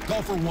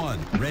 Golfer 1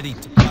 ready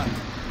to putt.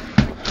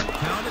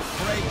 Count it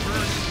for a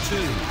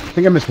birdie 2. I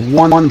think I missed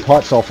one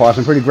putt so far, so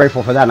I'm pretty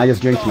grateful for that, and I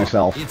just jinxed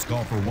myself. It's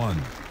golfer 1.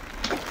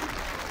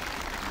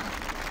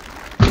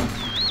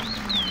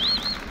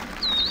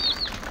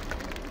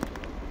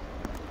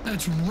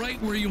 That's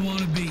right where you want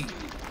to be.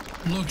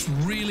 Looks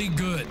really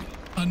good.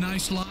 A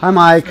nice line. Hi,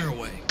 Mike.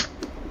 Fairway.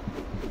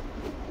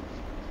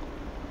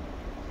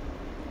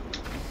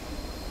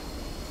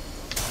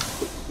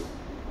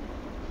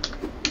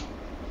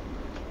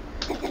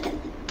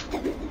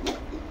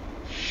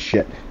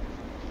 Shit.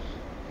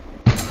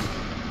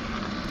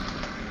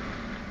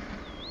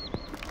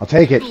 I'll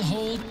take it. Little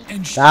hold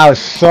and That was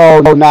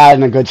so not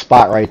in a good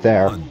spot right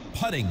there.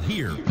 Putting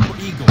here for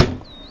eagle.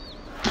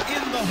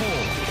 In the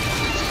hole.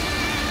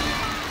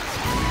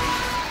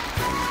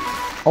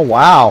 Oh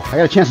wow, I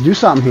got a chance to do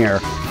something here.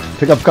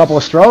 Pick up a couple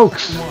of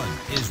strokes. 1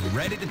 is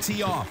ready to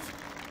tee off.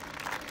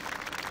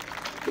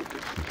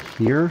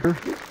 Here.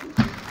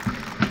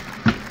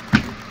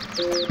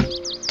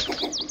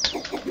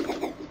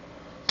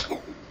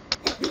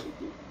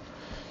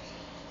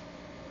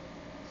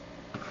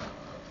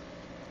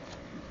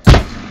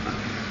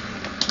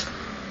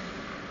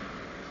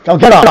 Go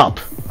get up!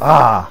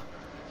 Ah.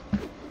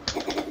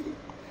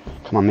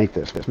 Come on, make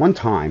this. One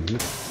time. You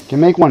can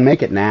make one,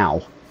 make it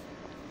now.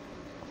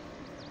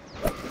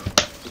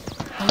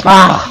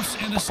 Ah!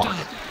 and a stop.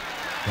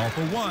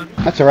 Golfer 1.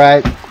 That's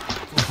alright.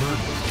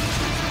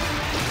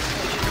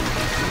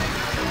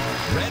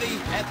 Ready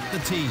at the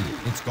tee.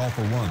 It's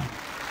golfer 1.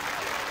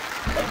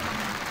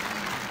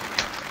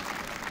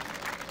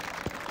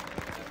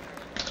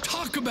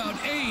 Talk about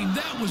aim.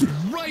 That was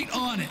right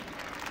on it.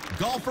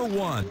 Golfer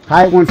 1.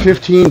 Height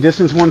 115,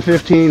 distance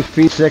 115,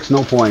 feet 6,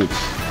 no points.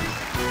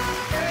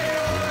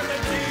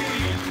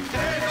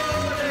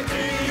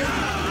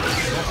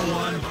 Golfer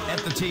 1 at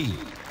the tee.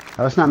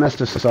 Let's not mess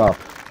this up.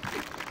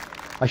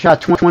 I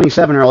shot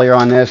 27 earlier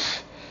on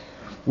this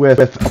with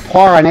a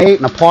par on 8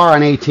 and a par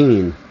on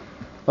 18.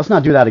 Let's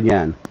not do that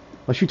again.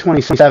 Let's shoot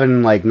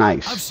 27 like I've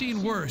nice.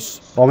 seen worse.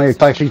 Well, maybe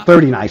actually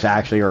 30 nice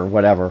actually, or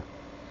whatever.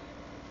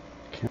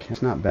 Okay,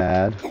 it's not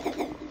bad.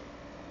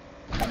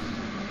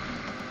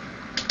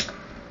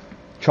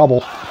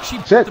 Trouble. She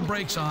That's put it. the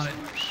brakes on it.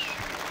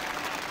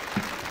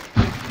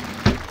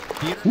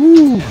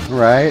 Woo!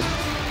 Alright.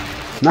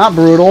 Not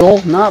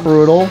brutal. Not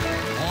brutal.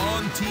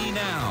 On tee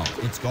now.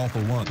 It's golfer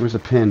 1. Where's the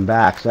pin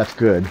back? So that's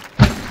good.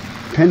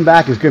 Pin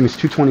back is good. It's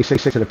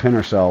 226 at a pin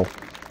or so.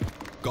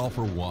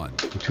 Golfer 1.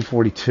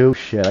 242.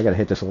 Shit, I gotta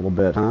hit this a little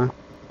bit, huh?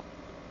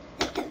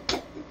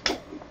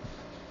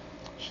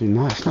 Actually,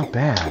 no, it's not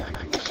bad.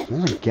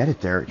 Once I get it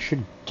there, it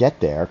should get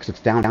there because it's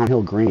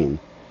downhill green.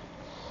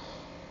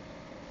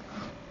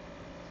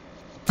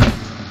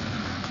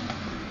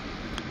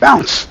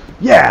 Bounce!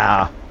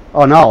 Yeah!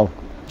 Oh no.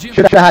 Jim,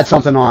 Should have had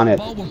something on it.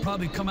 Ball will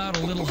probably come out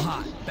a little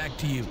hot. Back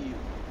to you.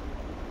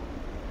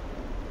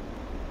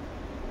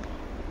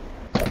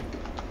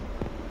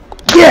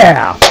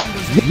 Yeah!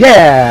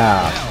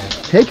 Yeah!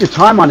 Take your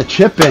time on the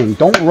chipping.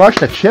 Don't rush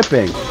the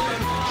chipping.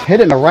 Hit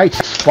it in the right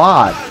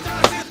spot.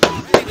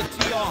 Ready to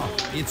tee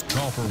off. It's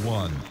golfer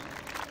 1.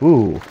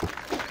 Ooh.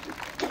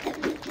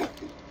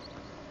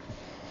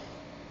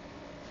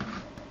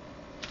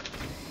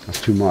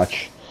 That's too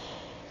much.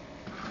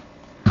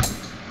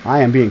 I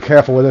am being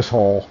careful with this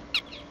hole.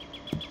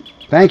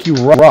 Thank you,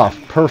 rough.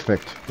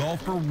 Perfect.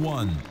 Golfer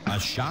 1. A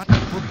shot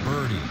for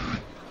birdie.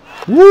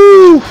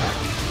 Woo!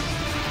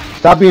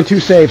 Stop being too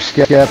safe,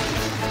 Skip. Ready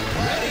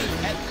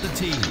at the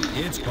tee.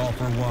 It's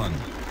golfer 1.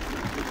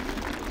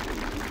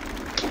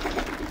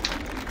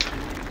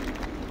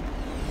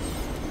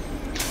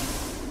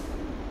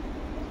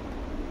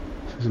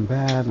 This isn't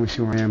bad. Let me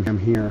see where I am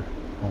here.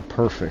 Oh,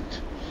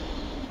 perfect.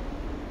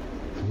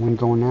 The wind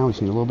going now. We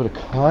just need a little bit of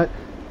cut.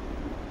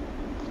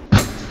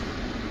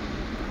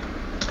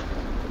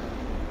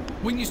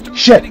 When you start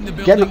Shit! hitting the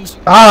Get buildings,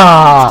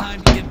 ah!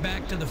 it's time to get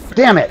back to the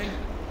Damn it! fairway.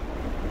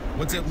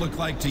 What's it look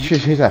like to you?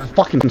 Just hit that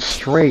fucking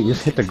straight.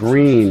 Just hit the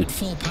green. At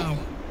full power.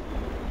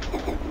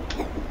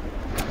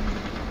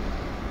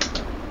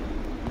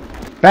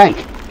 Bank.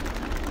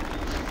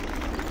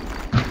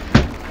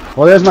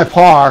 Well, there's my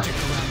par.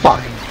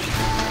 Fuck.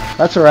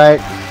 That's alright.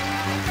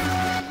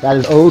 That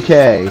is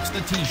okay. It's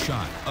the tee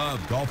shot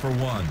of golfer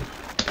 1.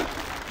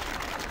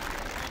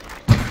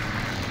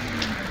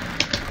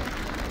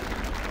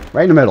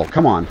 Right in the middle.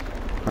 Come on.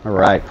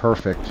 Alright,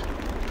 perfect.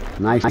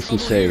 Nice and Over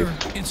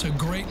safe. here, it's a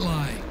great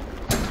lie.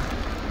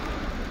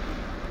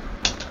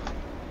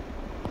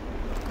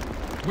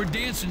 We're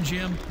dancing,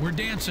 Jim. We're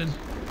dancing.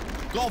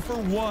 Golfer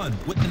 1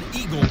 with an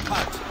eagle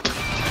putt.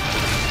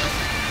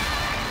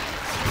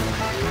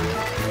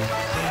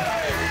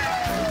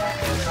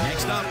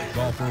 Next up,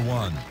 golfer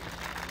 1.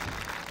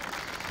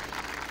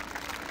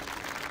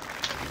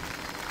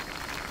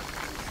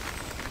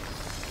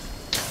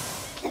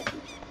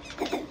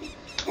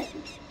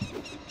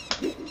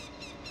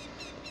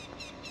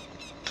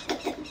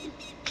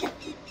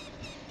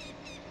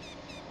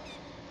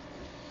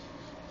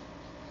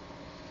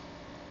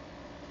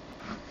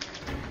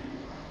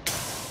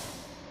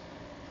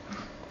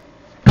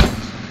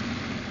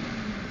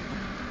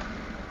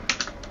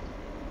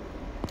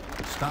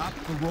 Stop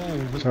the roll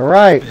with It's all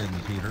right. spin,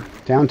 Peter.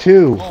 Down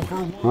 2. Golfer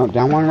 1. Oh,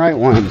 down 1, right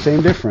 1.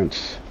 Same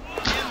difference.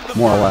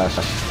 More or less.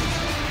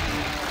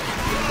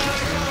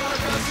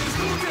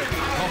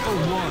 Golfer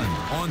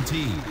 1 on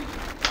tee.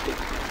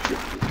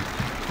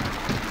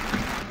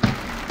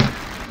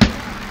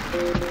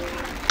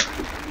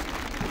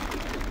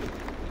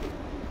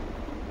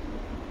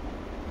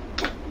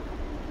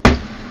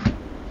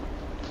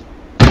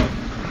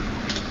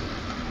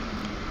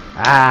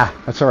 Ah,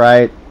 that's all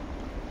right.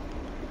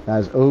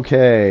 That's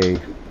okay.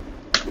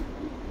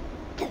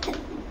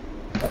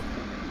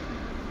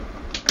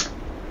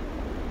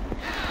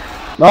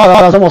 Oh,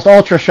 that was almost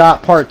ultra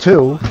shot part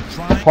 2.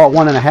 Part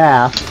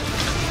 1.5.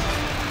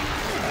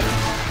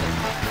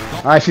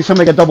 I see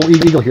somebody got double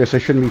eagle here, so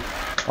it shouldn't be.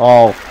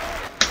 Oh,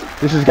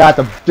 this has got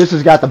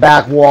the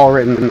back wall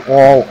written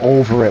all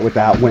over it with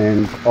that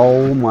wind.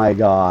 Oh my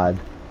God.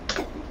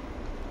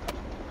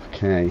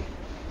 Okay.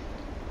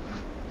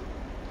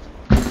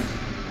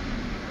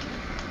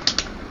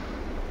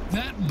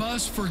 That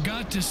bus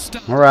forgot to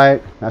stop. All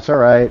right, that's all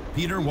right.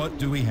 Peter, what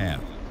do we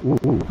have?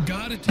 Ooh.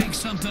 Gotta take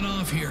something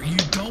off here. You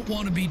don't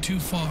want to be too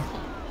far.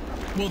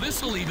 Well,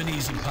 this'll leave an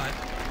easy putt.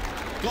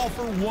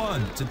 Golfer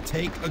 1 to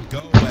take a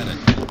go at it.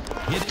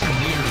 Hit it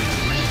near the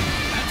green.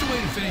 That's a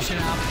way to finish it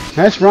out.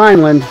 That's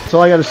Rhineland. That's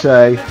all I gotta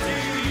say.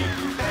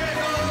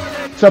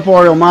 What's up,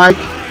 Oriole Mike?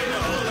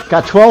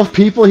 Got 12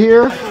 people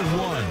here. Golfer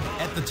 1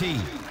 at the tee.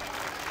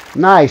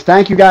 Nice.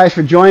 Thank you guys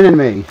for joining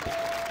me.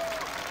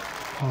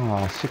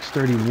 Oh,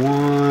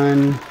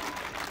 631.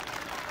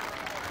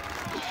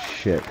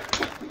 Shit.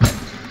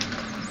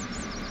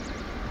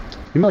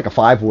 Give me like a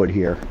 5 wood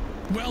here.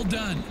 Well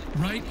done.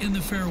 Right in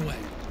the fairway.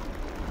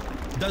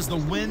 Does the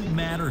wind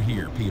matter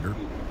here, Peter?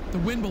 The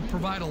wind will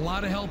provide a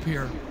lot of help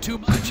here. Too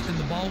much and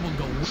the ball will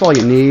go. That's all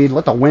you need.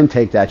 Let the wind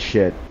take that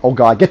shit. Oh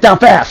God, get down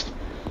fast.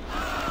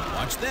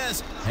 Watch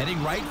this.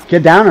 Heading right.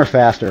 Get down there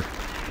faster.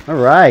 All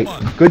right.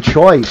 Good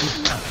choice.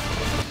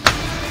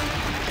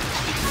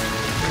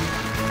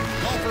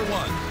 Golfer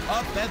 1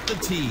 up at the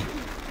tee.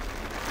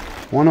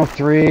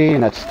 103,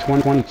 and that's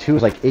 2022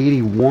 is like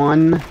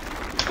 81.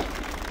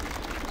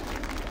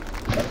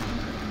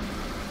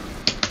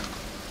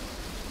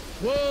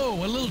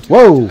 Whoa, a little too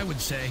Whoa. much, I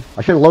would say.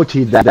 I should have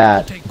low-teed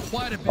that. Take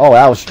quite a bit Oh,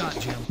 that of was shot,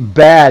 Jim.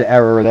 bad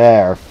error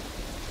there.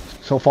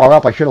 So far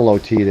up, I should have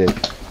low-teed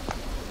it.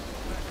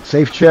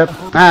 Safe chip.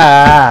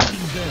 Ah,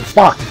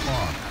 fuck.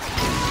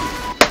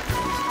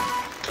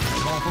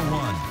 Golfer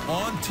 1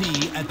 on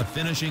tee at the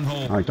finishing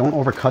hole. All right, don't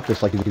overcut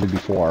this like you did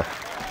before.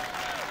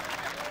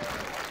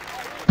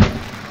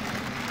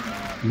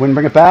 Wind,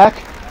 bring it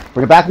back.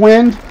 Bring it back,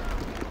 wind.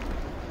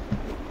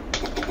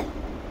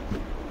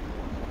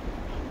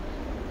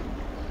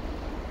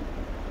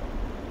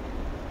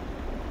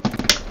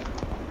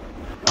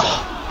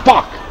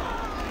 Fuck!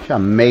 Should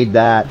have made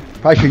that.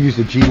 Probably should have used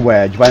the G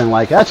wedge, but I didn't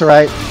like it. That's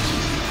alright.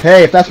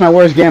 Hey, if that's my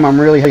worst game, I'm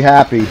really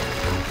happy.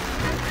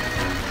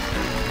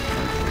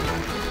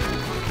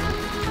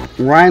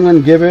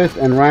 Rhineland giveth,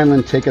 and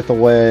Rhineland taketh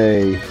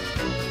away.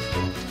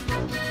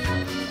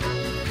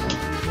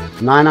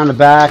 9 on the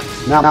back.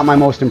 Not my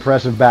most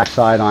impressive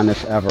backside on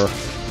this ever.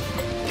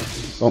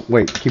 Oh,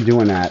 wait. Keep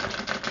doing that.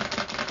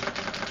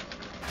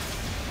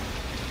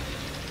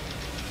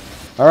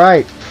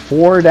 Alright.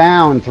 4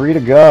 down. 3 to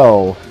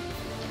go.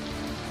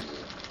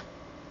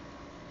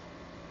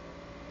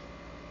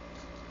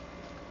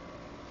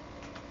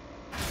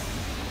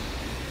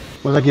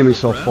 What does that give me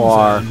so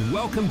far?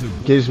 Welcome to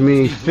Gives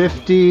me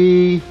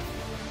 50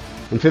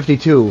 and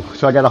 52.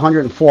 So I got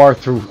 104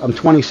 through. I'm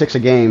 26 a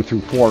game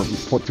through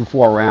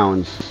four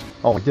rounds.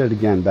 Oh, I did it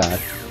again back.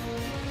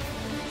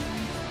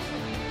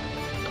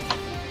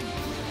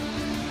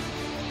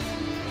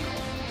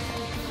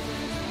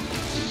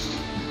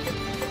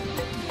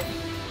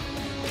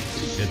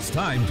 It's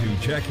time to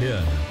check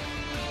in.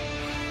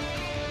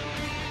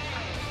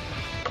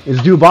 It's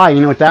Dubai.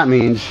 You know what that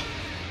means.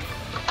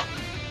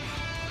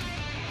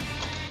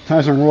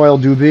 Time some Royal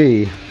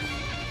Dubai.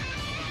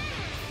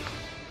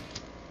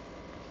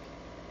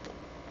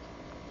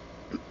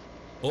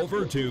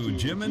 Over to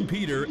Jim and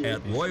Peter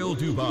at Royal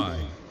Dubai.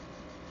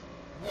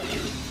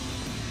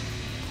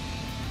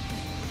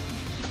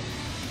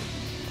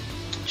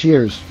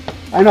 Cheers.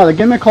 I know the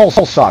gimmick holes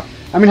suck.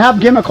 I mean, have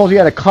gimmick holes you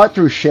had to cut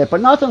through shit,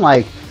 but nothing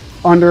like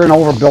under and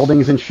over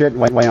buildings and shit.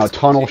 Like, you know,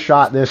 tunnel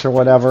shot this or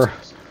whatever.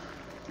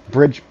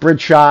 Bridge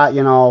shot.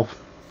 You know,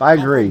 I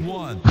agree.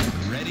 Golfer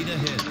 1 ready to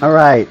hit. All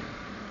right.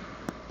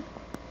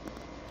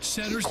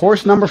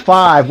 Course number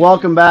 5.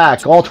 Welcome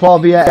back. All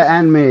 12 of you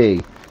and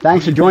me.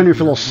 Thanks for joining me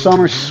for a little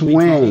summer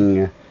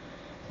swing.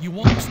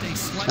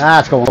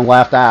 That's going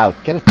left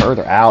out. Get it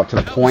further out to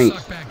the point.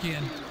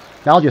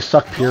 That'll just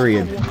suck,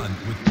 period.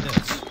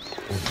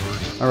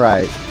 All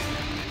right.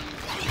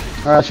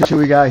 All right, let's see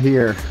what we got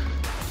here.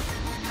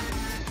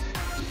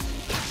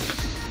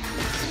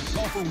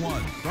 Call for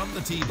 1 from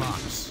the tee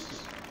box.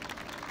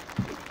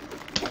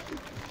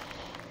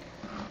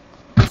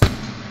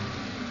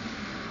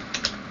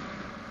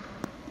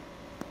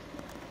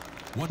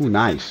 Ooh,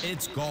 nice.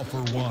 It's golf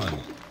for 1.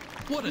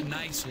 What a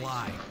nice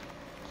lie.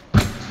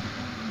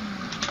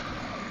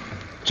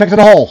 Check to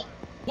the hole.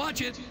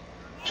 Watch it.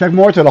 Check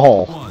more to the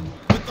hole. 1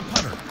 with the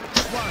putter.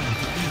 Rhine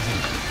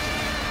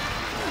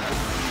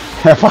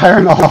for Fire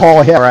in the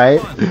hole, yeah, right?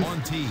 easy. 1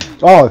 on tee.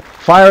 Oh,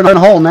 fire in the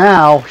hole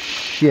now.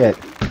 Shit.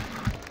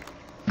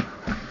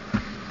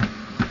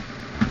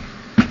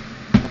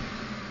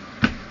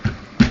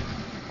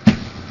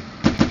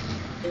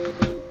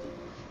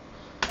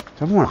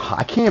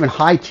 I can't even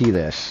high tee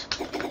this.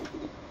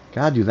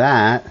 Gotta do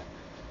that.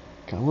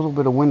 Got a little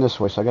bit of wind this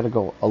way, so I gotta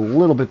go a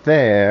little bit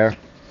there.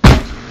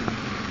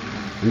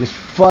 And just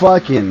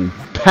fucking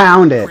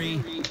pound it.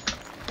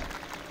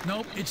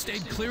 Nope, it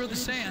stayed clear of the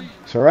sand.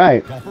 It's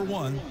alright. Call for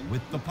 1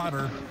 with the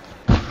putter.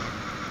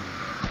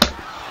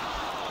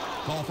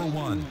 Call for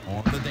 1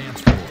 on the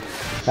dance floor.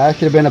 That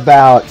should have been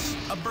about...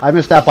 I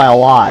missed that by a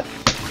lot.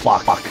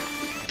 Fuck.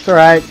 It's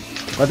alright.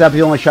 Let that be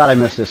the only shot I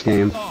missed this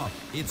game.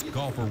 It's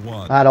golf for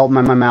 1. I had to open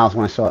my mouth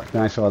when I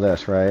saw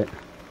this, right?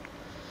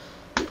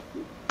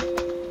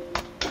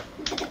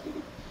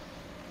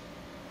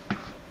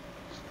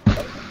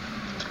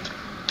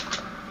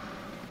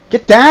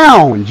 Get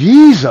down!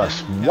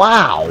 Jesus!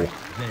 Wow!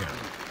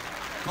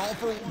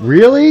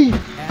 Really?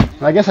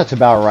 I guess that's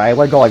about right.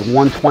 I'd go like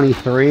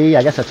 123.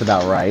 I guess that's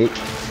about right.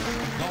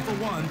 Golf for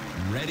 1,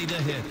 ready to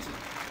hit.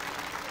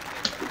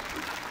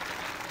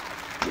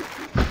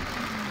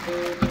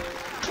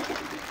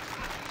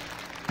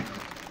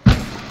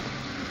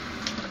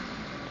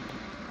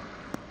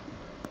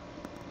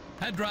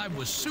 That drive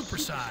was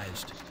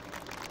supersized.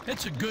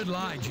 It's a good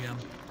lie, Jim.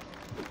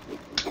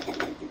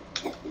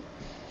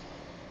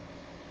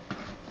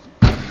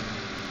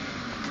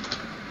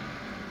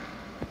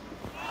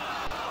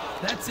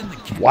 That's in the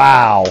can.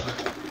 Wow.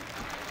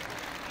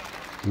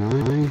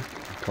 9.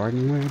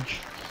 Garden wedge.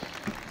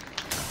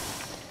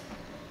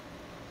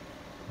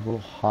 A little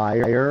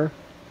higher.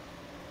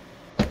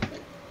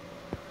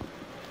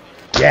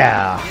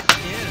 Yeah.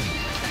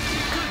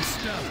 Good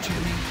stuff,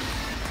 Jimmy.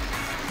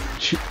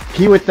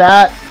 Key with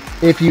that,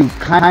 if you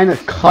kind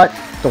of cut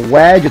the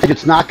wedge,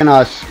 it's not going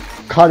to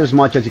cut as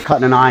much as you cut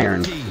in an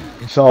iron.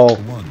 So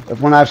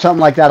when I have something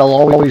like that, I'll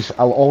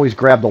always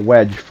grab the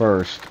wedge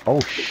first.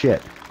 Oh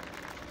shit.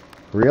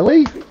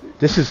 Really?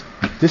 This is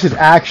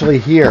actually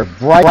here.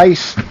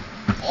 Bryce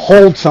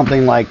holed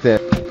something like this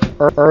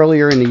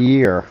earlier in the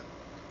year.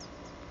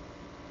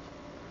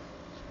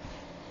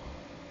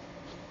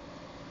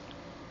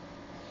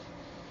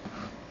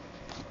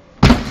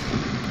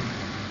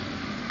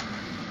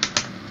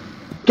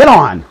 Get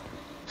on!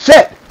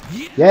 Sit!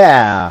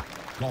 Yeah!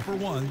 Call for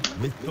 1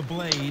 with the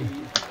blade.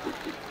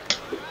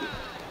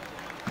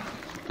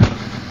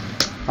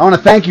 I want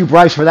to thank you,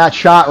 Bryce, for that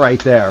shot right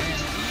there.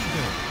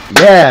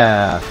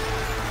 Yeah!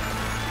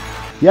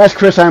 Yes,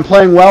 Chris, I'm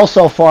playing well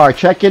so far.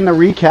 Check in the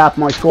recap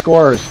my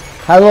scores.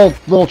 Had a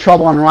little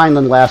trouble on Rhine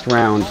last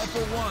round. Call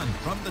for 1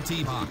 from the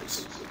tee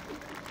box.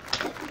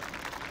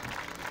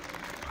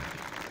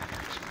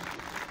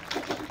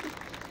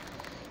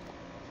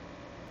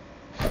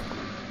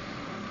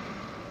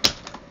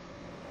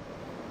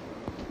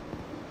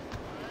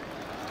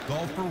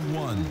 Call for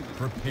 1.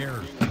 Prepare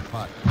to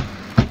putt.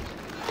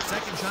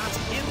 Second shot's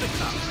in the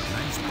cup.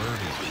 Nice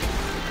birdie.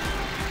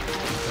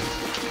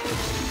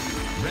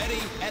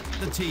 Ready at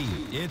the tee.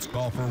 It's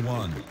call for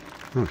 1.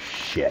 Oh,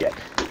 shit.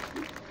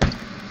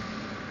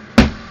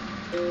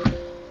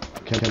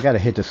 Okay, I gotta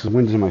hit this. The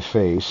wind's in my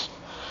face.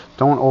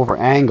 Don't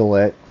over-angle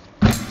it.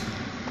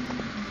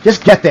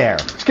 Just get there.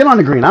 Just get on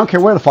the green. I don't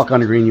care where the fuck on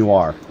the green you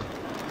are.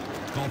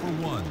 Call for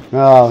 1.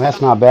 Oh, that's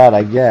not bad,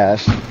 I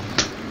guess.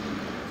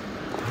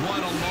 What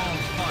a long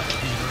putt,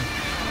 Peter.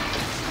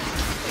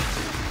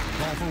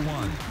 Call for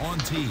 1 on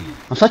tee.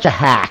 I'm such a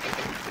hack.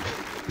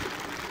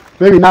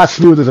 Maybe not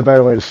smooth is a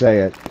better way to say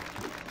it.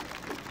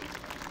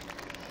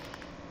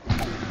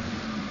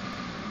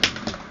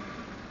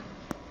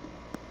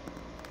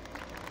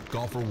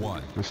 Call for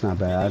 1. That's not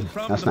bad.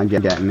 That's not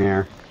getting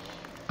there.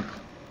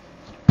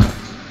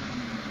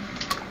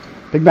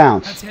 Big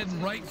bounce. That's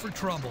heading right for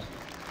trouble.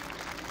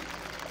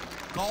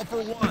 Call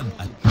for 1.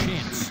 A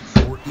chance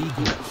for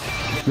eagle.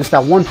 Missed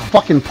that one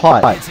fucking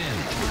putt. It's in.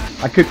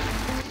 I could,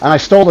 and I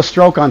stole the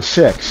stroke on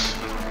 6.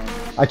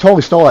 I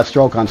totally stole that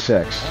stroke on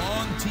 6.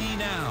 On tee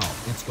now.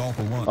 It's call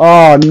for 1.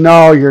 Oh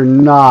no, you're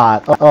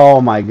not.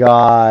 Oh my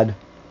God.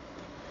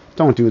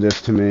 Don't do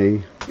this to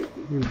me.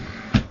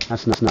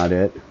 That's not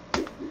it.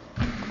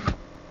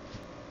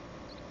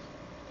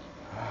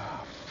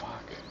 Oh,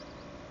 fuck.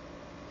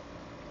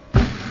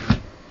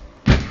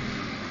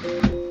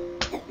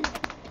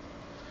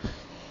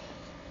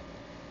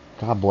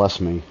 God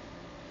bless me.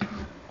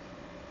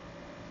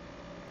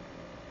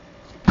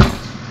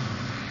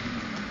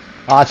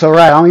 Oh, it's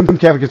alright. I don't even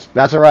care if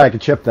that's alright. I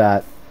can chip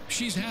that.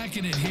 She's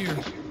hacking it here.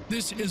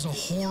 This is a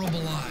horrible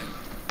lie.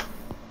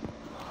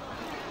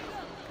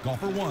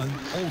 Golfer 1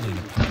 holding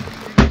a putt.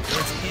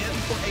 It's in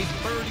for a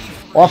birdie.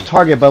 Off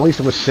target, but at least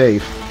it was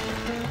safe.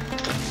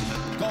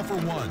 Golfer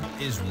 1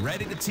 is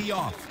ready to tee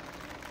off.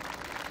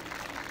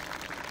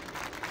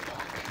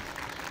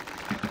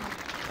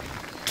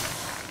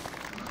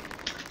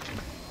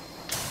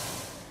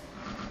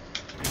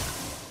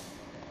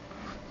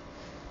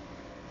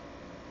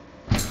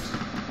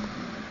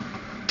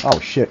 Oh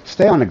shit!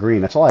 Stay on the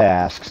green. That's all I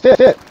ask. Stay.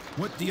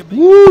 What do you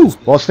Woo!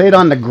 Well, it stayed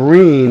on the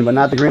green, but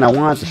not the green I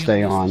wanted to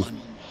stay on.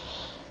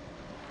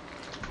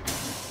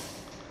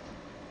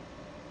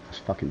 That's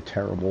fucking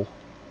terrible.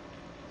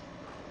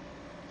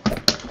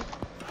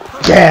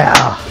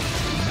 Yeah!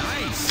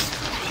 Nice.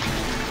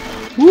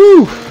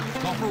 Woo!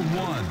 Golfer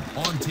 1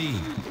 on tee.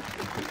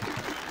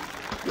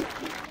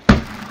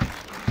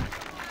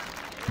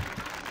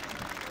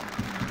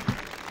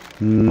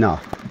 No.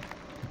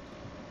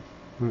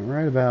 Went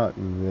right about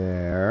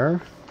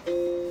there.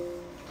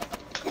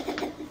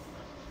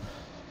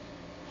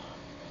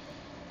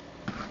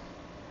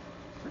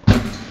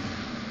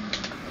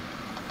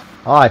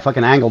 Oh, I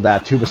fucking angled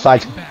that too,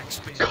 besides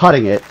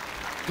cutting it.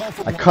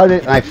 I cut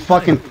it and I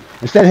fucking,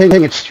 instead of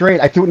hitting it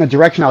straight, I threw it in the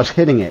direction I was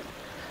hitting it.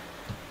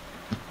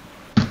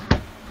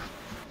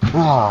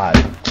 Ah,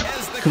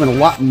 could have been a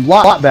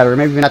lot better,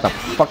 maybe even at the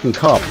fucking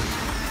cup.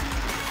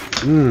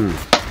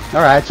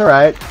 Alright, it's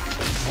alright.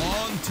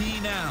 On tee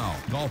now,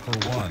 golfer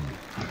 1.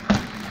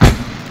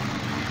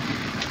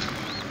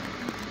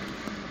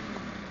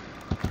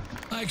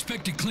 I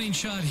expect a clean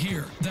shot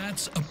here.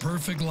 That's a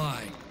perfect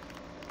lie.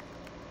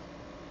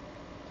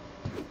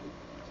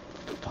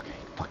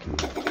 Fucking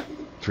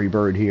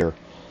 3-bird here.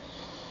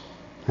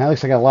 At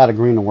least I got a lot of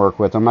green to work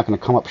with. I'm not going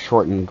to come up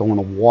short and go in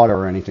the water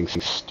or anything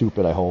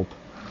stupid, I hope.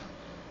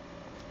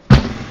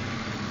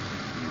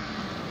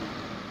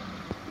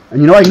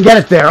 And you know I can get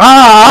it there.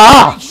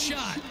 Ah!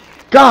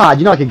 God,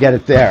 you know I can get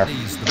it there.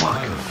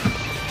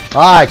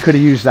 Ah, I could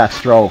have used that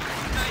stroke.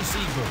 Nice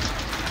eagle.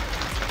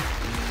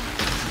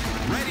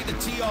 Ready to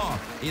tee off.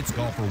 It's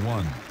golfer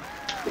 1.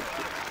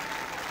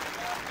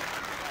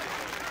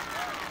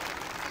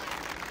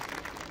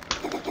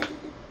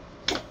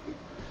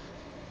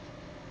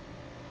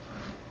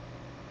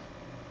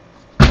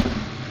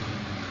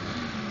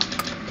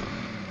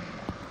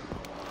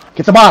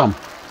 Get the bottom.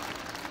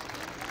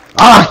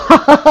 Ah!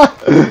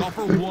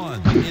 Golfer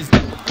 1 is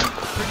pretty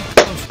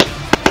close.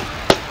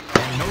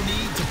 And no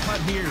need to putt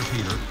here,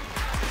 Peter.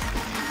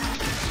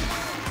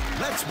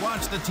 Let's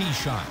watch the tee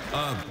shot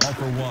of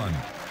golfer 1.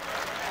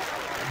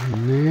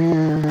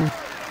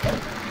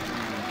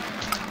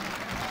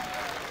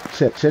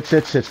 Sit.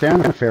 Stay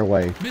on the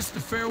fairway. Missed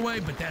the fairway,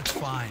 but that's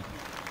fine.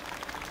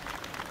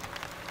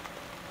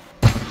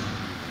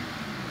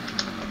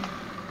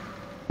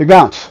 Big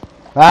bounce.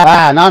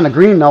 Ah, not on the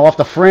green though, off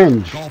the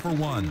fringe. Golfer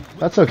 1.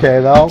 That's okay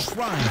though.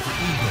 Trying for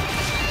eagle.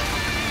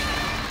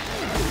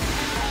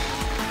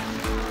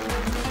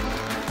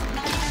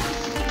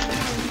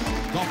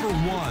 Golfer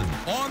 1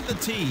 on the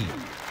tee.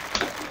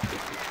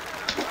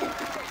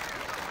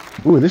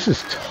 Ooh, this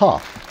is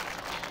tough.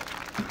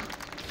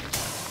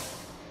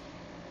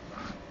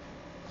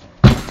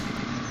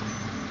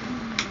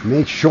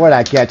 Make sure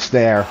that gets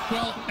there.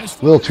 Well,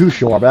 A little too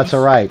short, but that's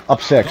alright.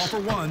 Up 6.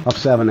 Golfer 1. Up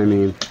 7, I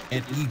mean.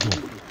 An eagle.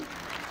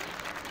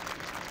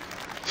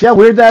 See how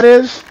weird that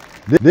is?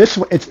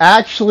 It's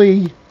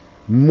actually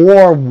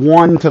more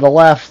 1 to the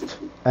left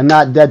and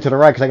not dead to the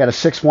right because I got a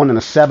 6-1 and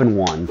a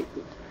 7-1.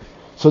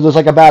 So there's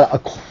like about a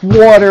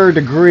 1/4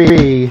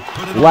 degree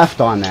left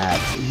on that,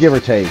 give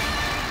or take.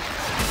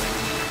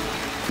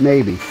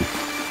 Maybe.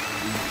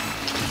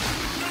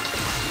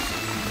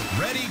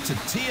 Ready to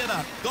tee it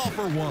up.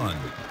 Golfer 1.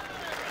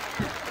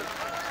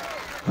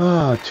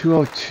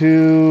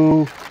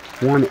 202,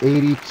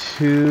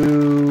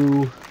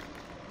 182.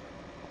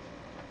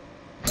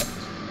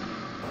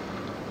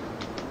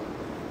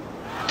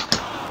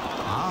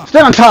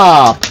 Stay on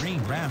top!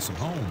 Green grass at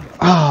home.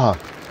 Ah,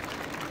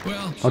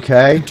 well,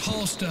 okay. the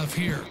tall stuff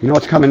here. You know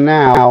what's coming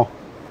now.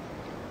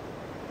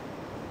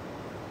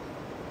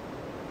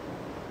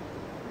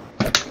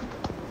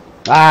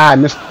 Ah, I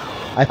missed.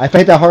 I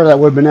hit that harder that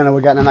would have been in. I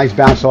would have gotten a nice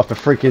bounce off the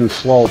freaking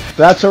slope.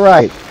 That's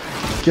alright.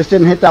 Just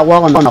didn't hit that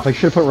well enough. I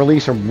should have put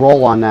release or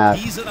roll on that.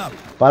 Ease it up.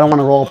 But I don't want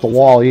to roll up the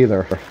wall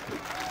either.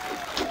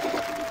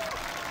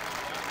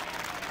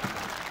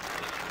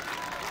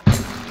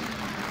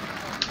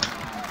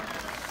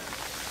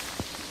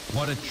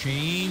 What a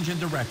change in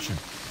direction.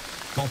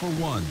 Golfer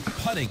 1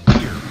 putting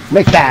here.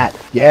 Make that.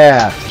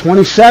 Yeah.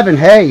 27.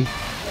 Hey.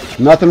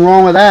 Nothing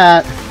wrong with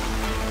that.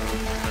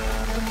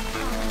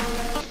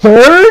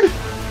 3rd?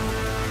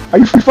 Are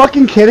you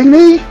fucking kidding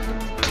me?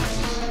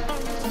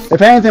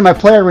 If anything, my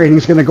player rating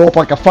is going to go up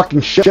like a fucking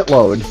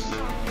shitload.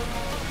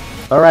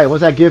 Alright, what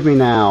does that give me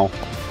now?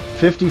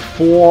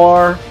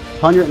 54,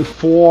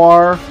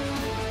 104,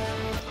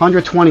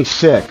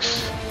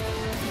 126.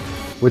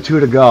 with 2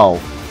 to go.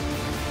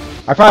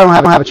 I probably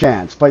don't have a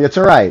chance, but it's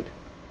all right.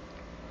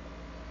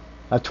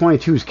 That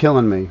 22 is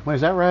killing me. Wait,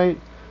 is that right?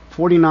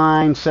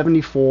 49,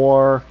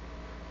 74,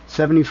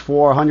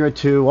 74,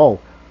 102. Oh,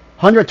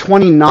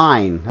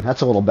 129.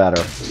 That's a little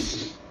better.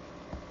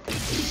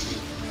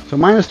 So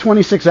minus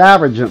 26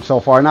 average so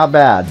far. Not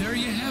bad. There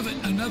you have it.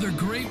 Another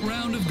great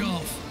round of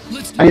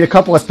golf. I need a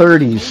couple of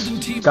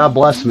 30s. God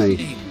bless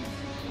me.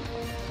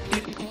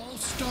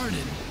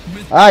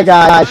 All right,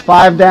 guys.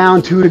 5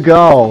 down, 2 to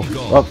go.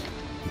 Oh,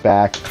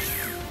 back.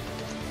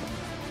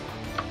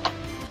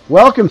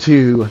 Welcome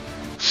to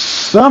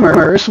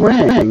Summer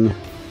Swing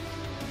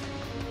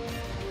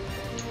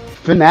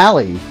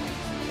Finale.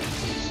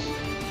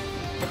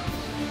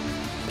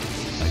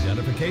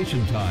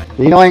 Identification time.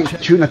 You know, I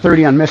ain't shooting a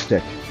 30 on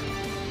Mystic.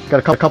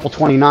 Got a couple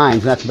 29s,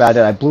 and that's about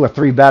it. I blew a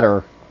 3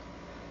 better.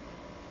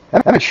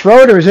 Emmett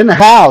Schroeder is in the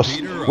house.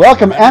 Peter,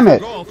 Welcome,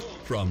 Emmett.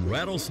 From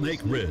Rattlesnake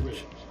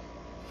Ridge.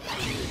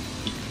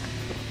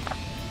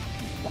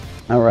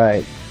 All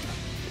right.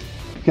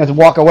 You have to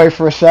walk away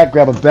for a sec,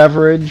 grab a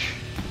beverage.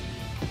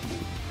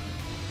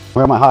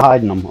 Where am I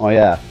hiding them? Oh,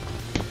 yeah.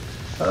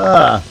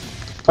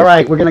 All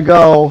right, we're going to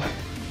go.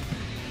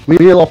 We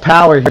need a little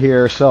power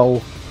here,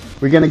 so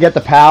we're going to get the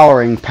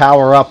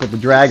power up with the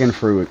dragon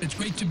fruit. It's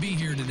great to be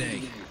here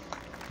today.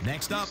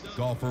 Next up,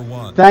 golfer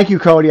 1. Thank you,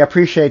 Cody. I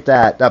appreciate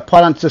that. That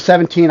putt on to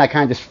 17, I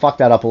kind of just fucked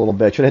that up a little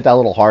bit. Should have hit that a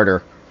little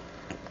harder.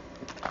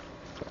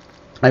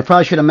 I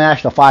probably should have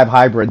mashed a 5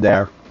 hybrid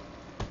there.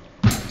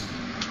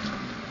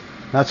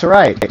 That's all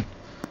right.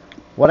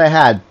 What I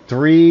had,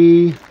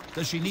 3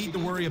 Does she need to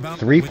worry about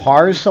 3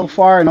 pars so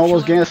far in all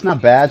those games. It's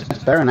not bad.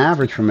 It's better than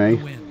average for me.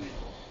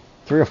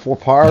 3 or 4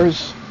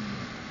 pars.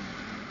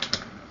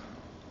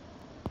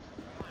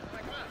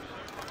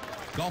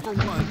 Golfer 1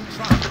 trying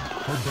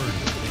for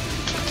birdie.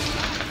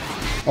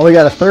 Oh, we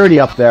got a 30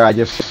 up there I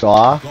just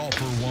saw.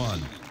 Golfer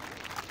 1.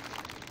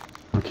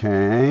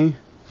 Okay.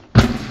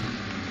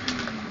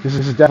 This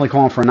is definitely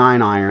calling for a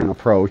 9-iron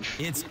approach.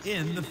 It's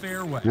in the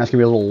fairway. And that's going to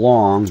be a little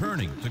long.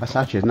 Turning to That's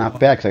actually not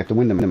bad because I have the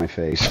wind in my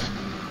face.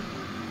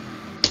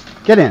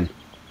 Get in.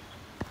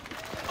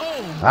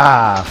 Oh.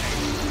 Ah.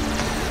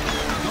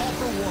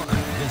 Golfer 1.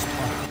 This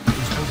putt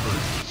is for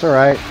birdie. It's all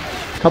right.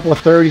 A couple of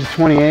 30s to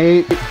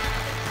 28.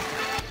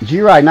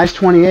 G-Ride, nice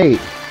 28.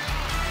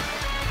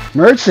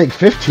 Mertzig,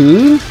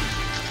 15?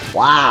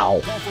 Wow.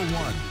 Golfer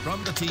 1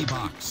 from the tee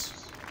box.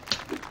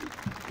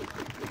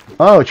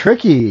 Oh,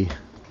 tricky.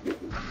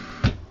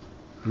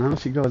 Now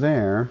let's go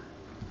there.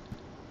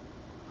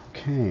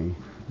 Okay.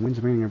 Wind's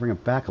beginning to bring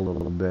it back a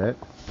little bit.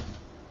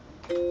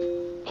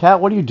 Cat,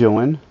 what are you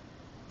doing?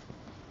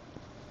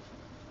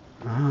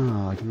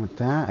 Oh, you want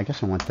that? I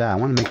guess I want that. I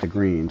want to make the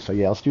green. So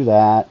yeah, let's do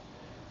that.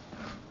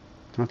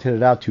 Don't hit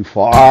it out too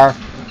far.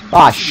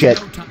 Ah, shit.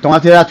 Don't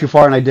have to hit it out too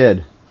far, and I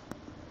did.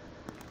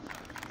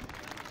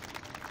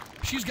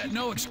 She's got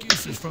no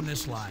excuses from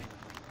this lie.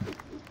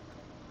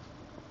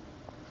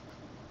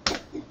 I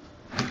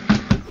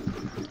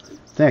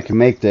think I can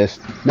make this.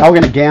 Now we're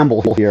going to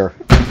gamble here.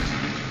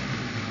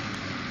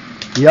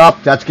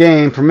 Yup, that's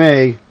game for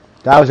me.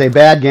 That was a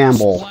bad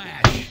gamble.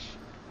 Splash.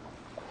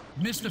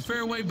 Missed the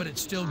fairway, but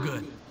it's still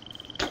good.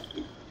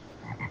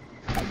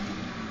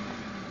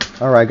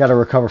 Alright, got to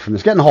recover from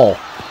this. Get in the hole.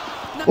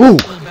 Ooh.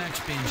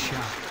 Backspin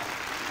shot.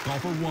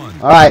 Golfer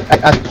 1. Alright,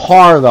 that's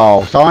par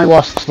though. So I only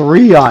lost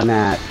 3 on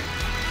that.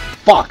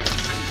 Fuck.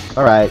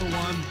 Alright. Golfer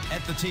 1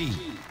 at the tee.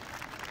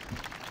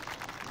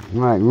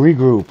 Alright,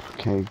 regroup.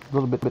 Okay, a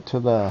little bit to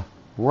the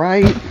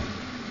right.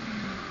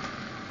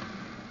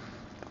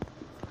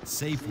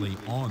 Safely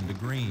on the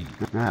green.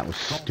 That was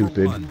Golfer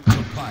stupid. 1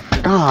 to putt.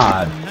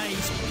 God. A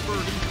nice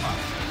birdie putt.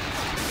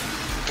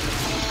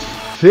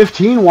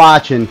 15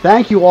 watching.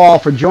 Thank you all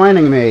for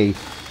joining me.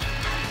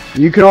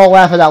 You can all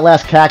laugh at that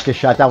last cactus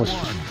shot. That was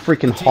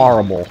freaking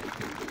horrible.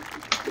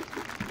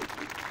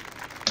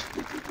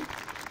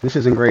 This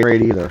isn't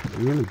great either.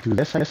 I'm going to do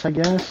this, I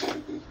guess.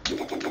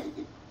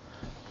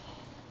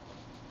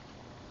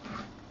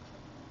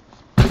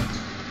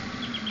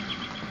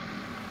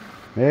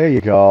 There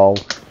you go.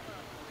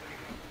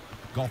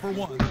 Golfer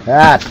 1.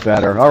 That's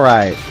better. All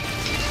right.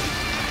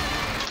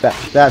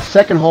 That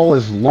second hole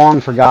is long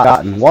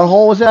forgotten. What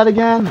hole was that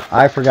again?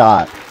 I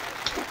forgot.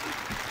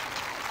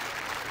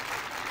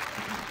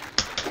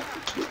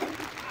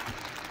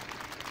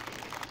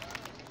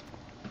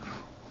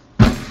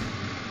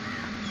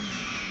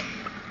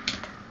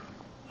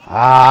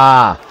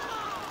 Ah.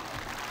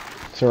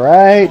 It's all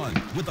right.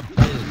 With a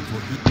bid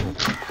for equal.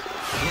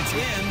 It's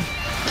in.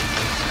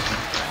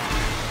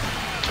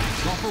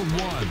 Golfer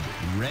 1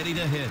 ready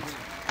to hit.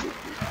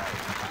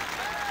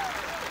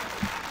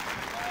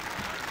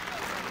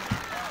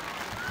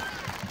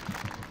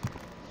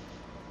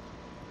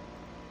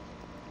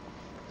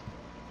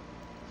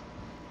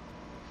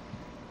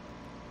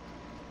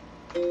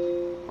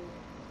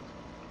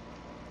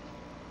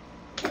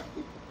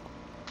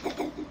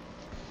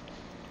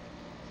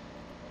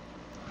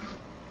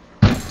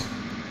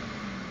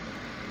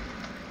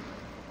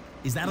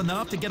 Is that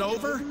enough to get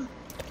over?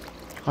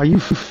 Are you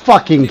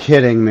fucking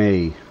kidding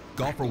me?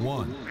 Golfer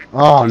 1.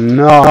 Oh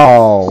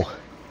no.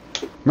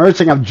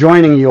 Mertzing, I'm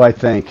joining you, I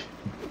think.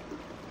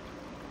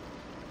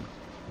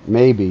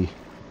 Maybe.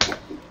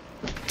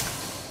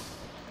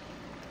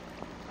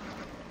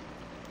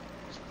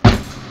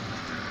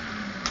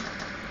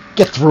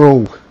 Get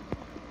through.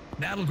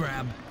 That'll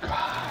grab.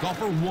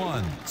 Golfer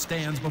 1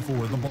 stands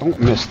before the ball. Don't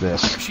miss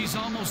this. She's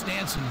almost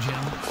dancing, Jim.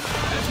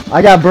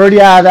 I got birdie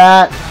out of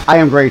that. I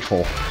am grateful.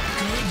 Good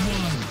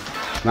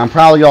one.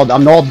 And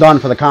I'm all done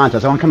for the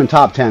contest. I want to come in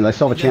top 10. I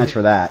still have a chance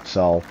for that.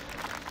 So,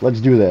 let's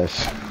do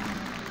this.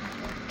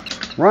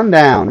 Run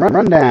down.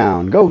 Run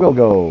down. Go, go,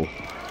 go.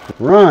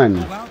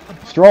 Run.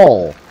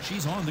 Stroll.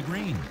 She's on the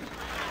green.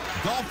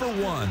 Golfer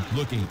 1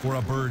 looking for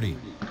a birdie.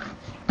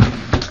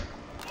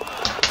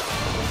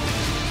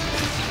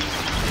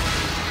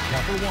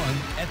 Golfer 1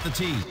 at the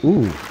tee.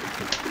 Ooh.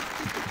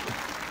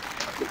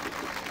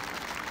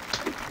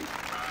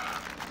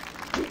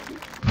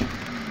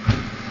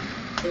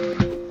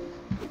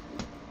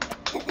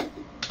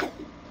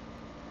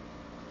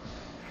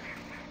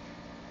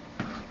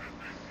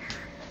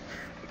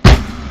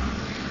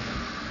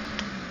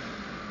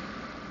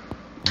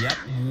 Yep,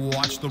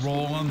 watch the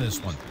roll on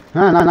this one.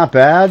 Not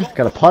bad.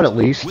 Got a putt at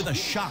least. With a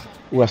shot.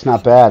 Ooh, that's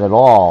not bad at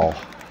all.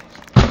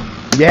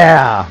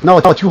 Yeah. No,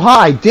 it's too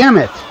high. Damn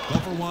it.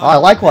 Oh, I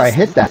like where I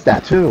hit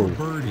that too.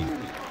 Birdie.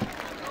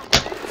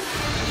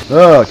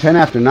 Oh, 10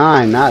 after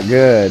 9. Not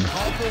good.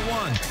 Golfer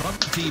 1 from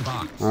the tee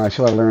box. All right,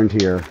 see what I learned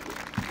here.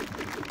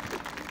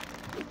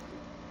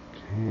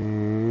 Okay,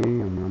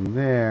 I'm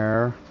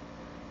there.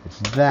 It's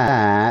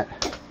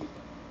that.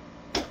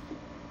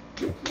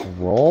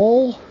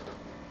 Roll.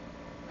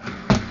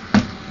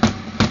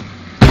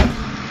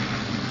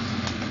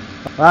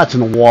 That's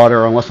in the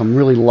water, unless I'm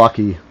really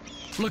lucky.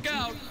 Look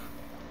out.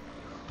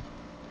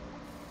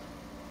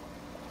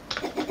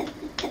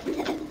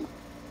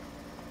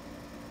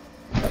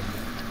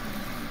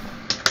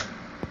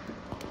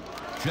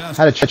 I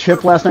had a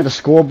chip last night. The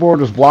scoreboard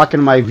was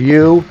blocking my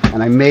view,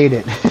 and I made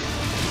it.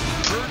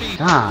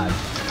 God.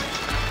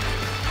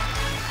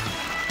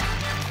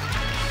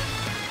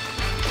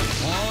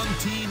 On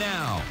tee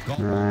now. All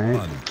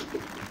right.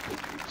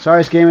 Sorry,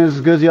 this game isn't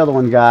as good as the other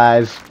one,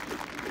 guys.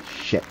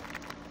 Shit.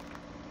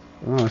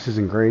 Oh, this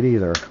isn't great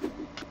either.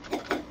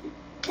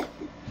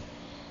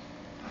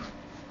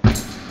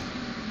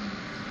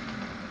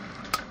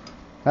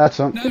 That's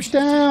a No, pitch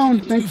down.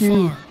 Thank too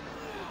you. far.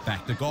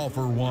 Back to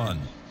golfer 1.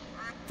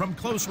 From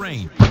close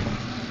range. Just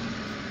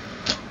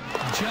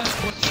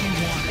what she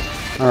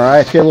wanted. All right,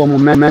 let's get a little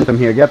momentum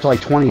here. Get up to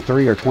like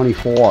 23 or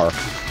 24. I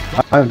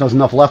don't know if there's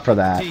enough left for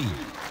that. Tee.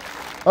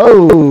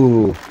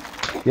 Oh,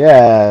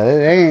 yeah,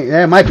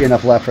 there might be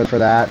enough left for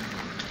that.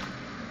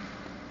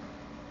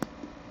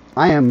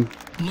 I am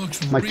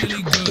Looks like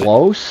really good.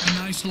 close. A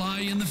nice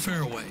lie in the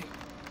fairway.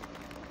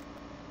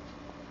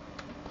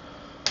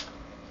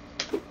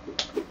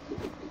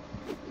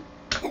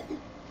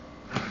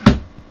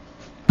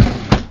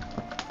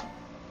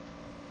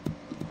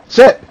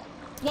 Sit.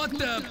 What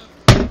the?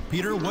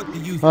 Peter, what do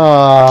you think?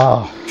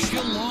 Oh,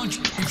 She'll launch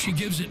if she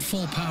gives it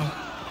full power.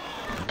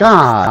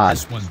 God.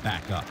 This one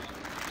back up.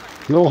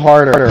 A little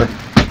harder.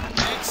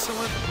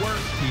 Excellent work,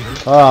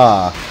 Peter.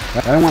 I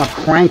don't want to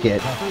crank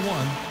it. Golfer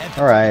 1 at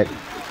the All right.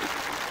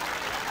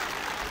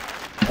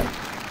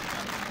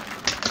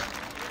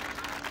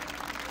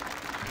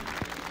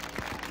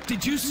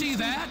 Did you see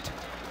that?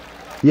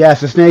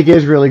 Yes, the snake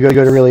is really good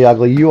or really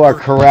ugly. You are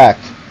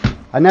correct.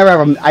 I never have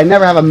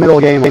a middle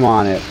game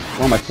on it.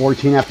 What am I,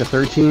 14 after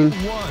 13?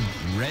 1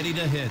 ready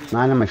to hit.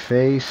 9 on my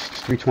face.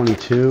 It's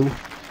 322.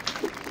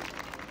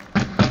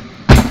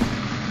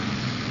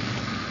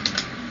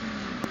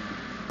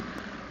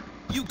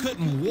 You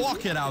couldn't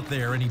walk it out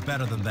there any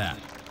better than that.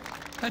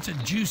 That's a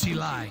juicy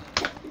lie.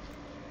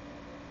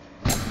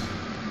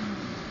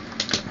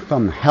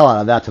 Thumb the hell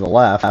out of that to the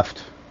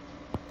left.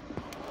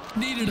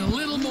 Needed a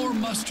little more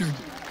mustard.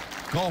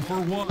 Golfer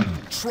 1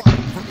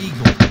 trying for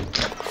eagle.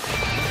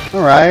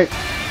 All right.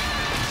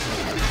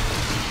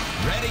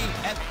 Ready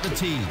at the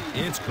tee.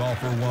 It's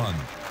golfer 1.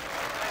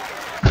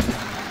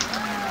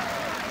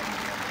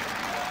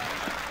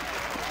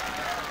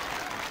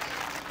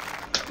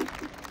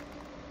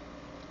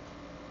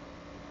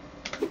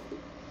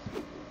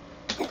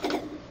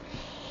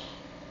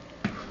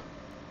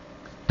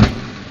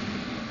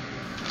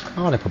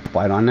 How would I put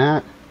bite on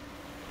that?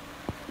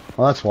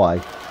 Well, that's why.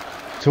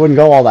 So it wouldn't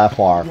go all that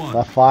far.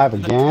 Left 5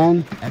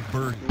 again. At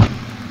bird. And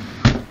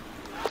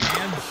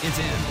it's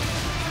in.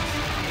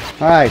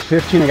 All right,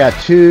 15. I got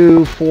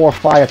 2, 4,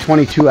 5,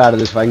 22 out of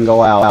this if I can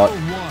go out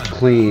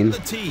clean. The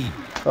tee.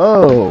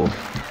 Oh.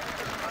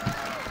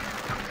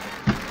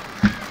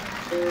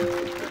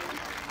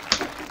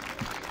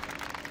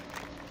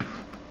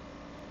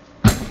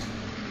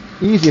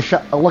 Easiest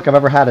shot look I've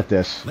ever had at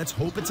this. Let's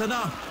hope it's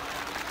enough.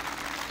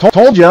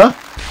 Told ya.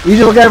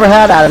 Easiest look I ever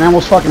had at it, and I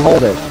almost fucking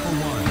hold it. Golfer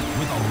 1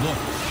 with a look.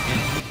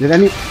 Did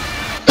any...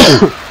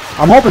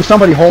 I'm hoping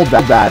somebody hold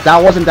that.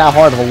 That wasn't that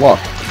hard of a look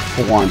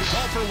for once.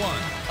 Golfer 1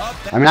 up.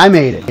 I mean, I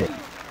made it.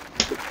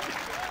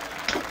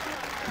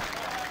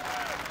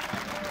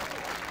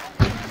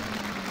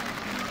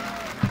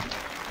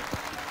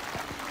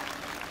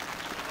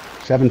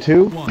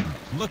 7-2. One,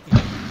 looking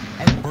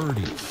at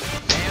birdie. And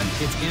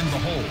it's in the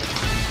hole.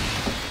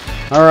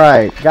 All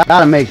right,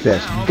 gotta make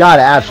this.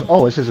 Gotta absolutely.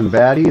 Oh, this isn't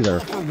bad either.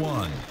 For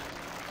one.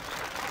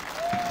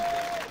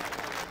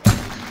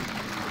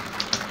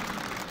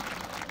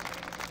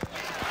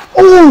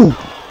 Ooh!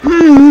 For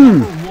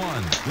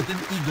one with an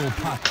eagle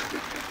putt.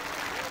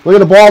 Look at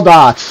the ball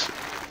dots.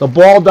 The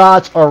ball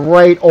dots are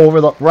right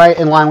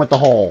in line with the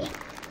hole.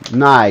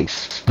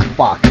 Nice.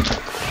 Fuck.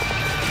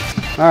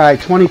 All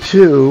right,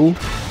 22.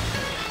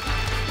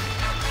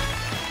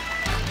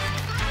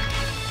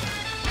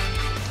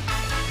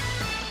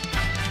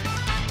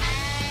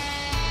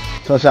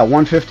 So it's at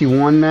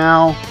 151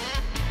 now.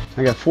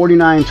 I got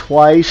 49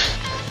 twice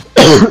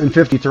and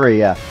 53.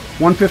 Yeah,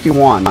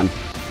 151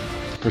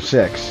 for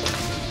 6.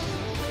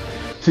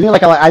 So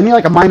I need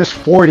like a minus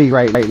 40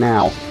 right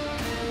now.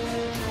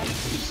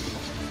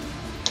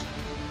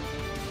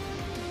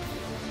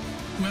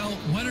 Well,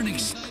 what an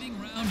exciting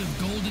round of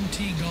Golden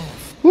Tee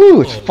golf.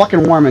 Woo, it's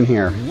fucking warm in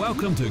here.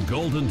 Welcome to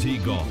Golden Tee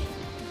Golf.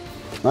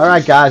 All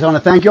right, guys, I want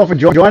to thank you all for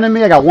joining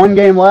me. I got one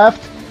game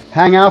left.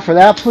 Hang out for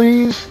that,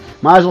 please.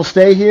 Might as well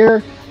stay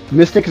here.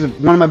 Mystic is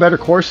one of my better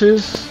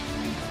courses.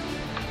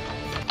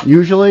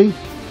 Usually.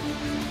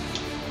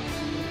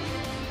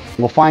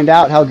 We'll find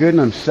out how good in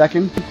a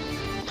second.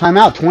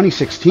 Timeout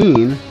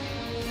 2016.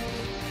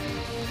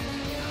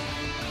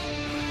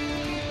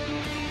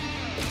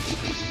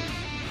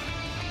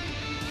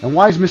 And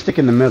why is Mystic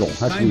in the middle?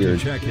 That's Time weird.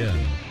 to check in.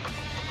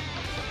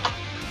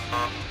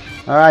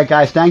 All right,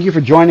 guys, thank you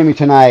for joining me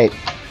tonight.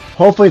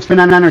 Hopefully it's been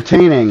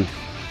entertaining.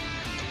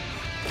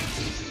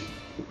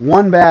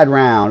 One bad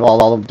round.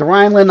 Well, the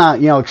Rhineland, I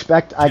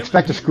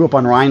expect to screw up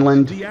on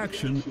Rhineland. The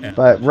action at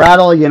But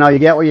Rattle, you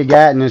get what you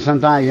get, and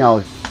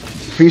sometimes,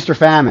 feast or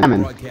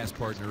famine. Broadcast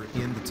partner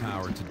in the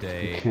tower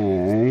today.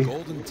 Okay.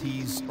 Golden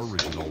Tee's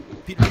original.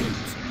 Peter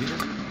Williams. Peter.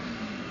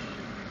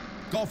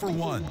 Golfer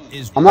 1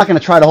 is. I'm not going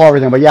to try to hole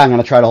everything, but yeah, I'm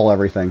going to try to hole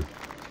everything.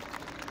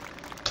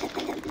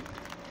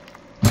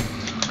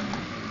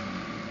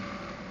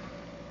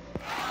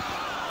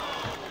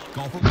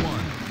 Golfer 1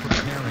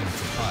 preparing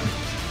to putt.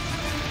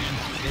 And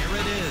there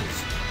it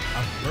is.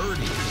 A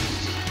birdie.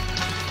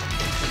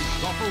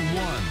 Golfer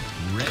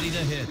 1 ready to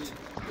hit.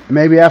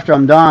 Maybe after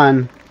I'm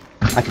done,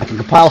 I can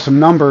compile some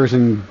numbers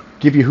and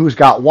give you who's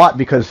got what,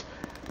 because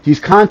these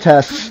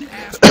contests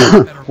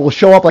will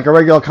show up like a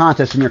regular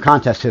contest in your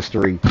contest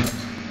history.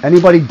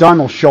 Anybody done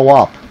will show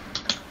up.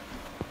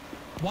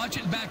 Watch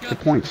it back Good up.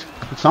 points.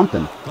 It's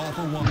something.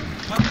 Golfer 1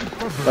 putting for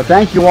But birdie.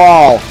 thank you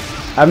all.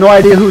 I have no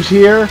idea who's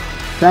here.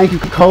 Thank you,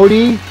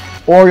 Cody,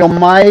 Oriole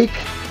Mike,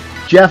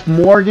 Jeff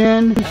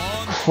Morgan,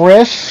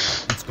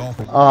 Chris. It's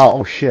golfer 1.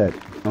 Oh, shit.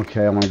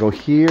 Okay, I'm going to go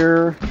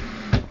here.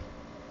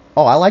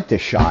 Oh, I like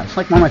this shot. It's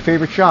like one of my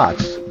favorite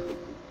shots.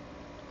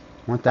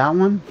 Want that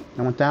one?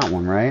 I want that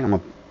one, right? I'm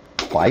going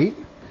to bite.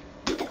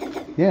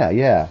 Yeah.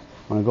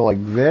 I'm going to go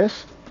like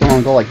this. Then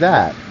I'm going to go like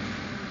that.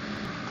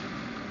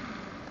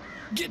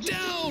 Get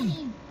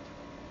down!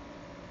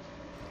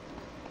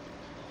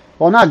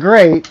 Well, not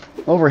great.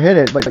 Overhit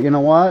it, but you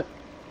know what?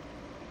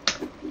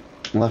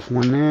 Left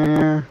one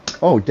there.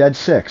 Oh, dead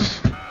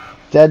 6.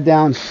 Dead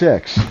down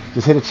 6.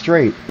 Just hit it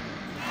straight.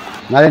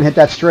 And I didn't hit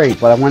that straight,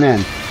 but I went in.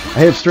 I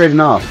hit it straight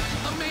enough.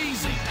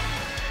 Amazing!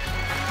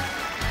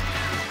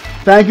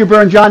 Thank you,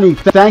 Burn Johnny.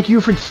 Thank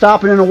you for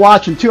stopping in and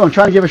watching, too. I'm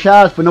trying to give a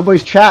shout-out, but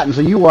nobody's chatting,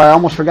 so you are. I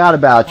almost forgot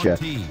about you.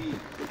 Tee.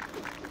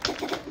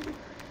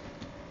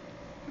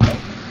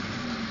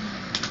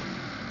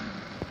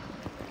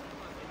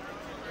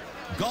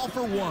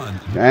 Golfer 1.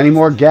 Any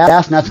more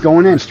gas, and that's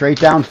going in. Straight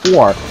down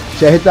 4.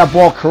 See, I hit that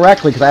ball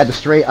correctly because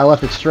I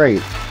left it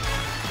straight.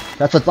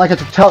 That's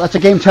a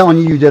game telling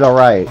you did all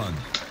right.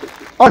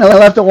 Oh, no, I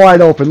left it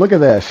wide open. Look at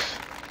this.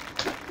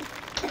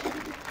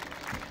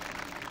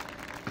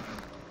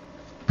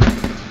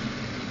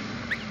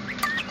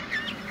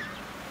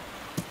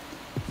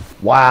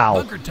 Wow.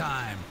 Bunker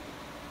time.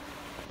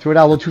 Threw it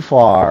out a little too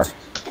far.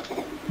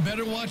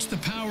 Better watch the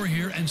power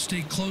here and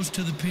stay close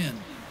to the pin.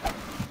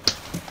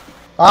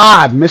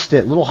 Ah, I missed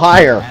it. A little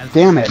higher.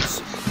 Damn it.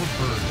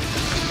 For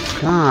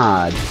birdie.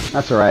 God.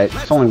 That's all right.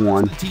 It's only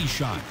one. Tee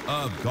shot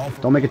of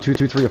golfer. Don't make it 2,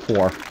 2, 3, or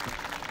 4.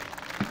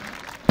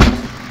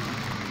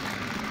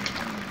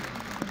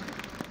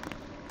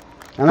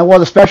 And I wore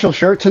the special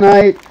shirt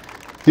tonight.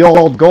 The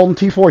old Golden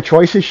T4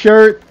 Choices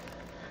shirt.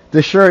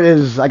 This shirt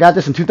is, I got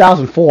this in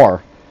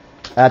 2004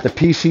 at the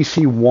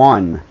PCC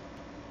 1.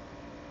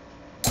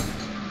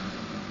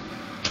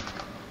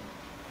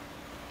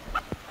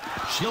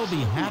 She'll be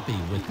happy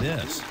with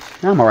this.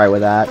 I'm alright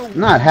with that. I'm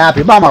not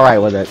happy, but I'm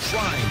alright with it.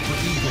 Trying for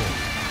eagle.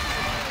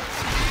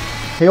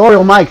 Hey,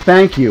 Oriole Mike,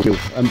 thank you.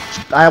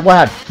 I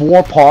had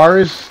 4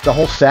 pars the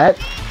whole set.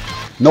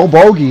 No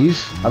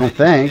bogeys, I don't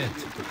think.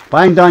 But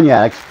I ain't done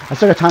yet. I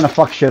still got time to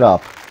fuck shit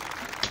up.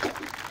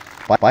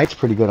 Bite's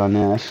pretty good on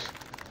this.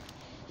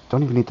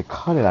 Don't even need to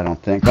cut it, I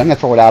don't think. But I'm going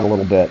to throw it out a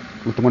little bit.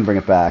 Let the wind bring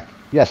it back.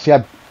 Yeah, see,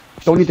 I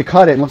don't need to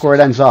cut it, and look where it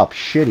ends up.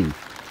 Shitty.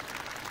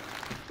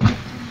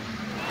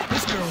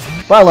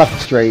 But I left it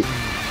straight.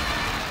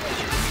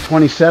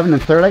 27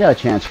 and third. I got a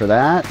chance for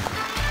that.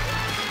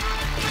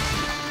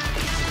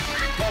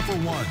 Call for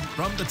one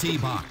from the tee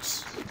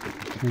box.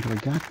 Okay, but I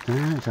got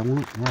that. Is that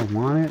where I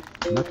want it?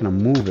 I'm not going to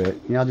move it.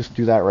 Yeah, I'll just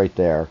do that right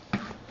there.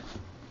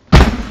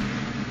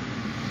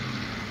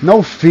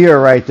 No fear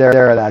right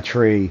there of that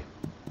tree.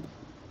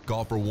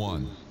 Call for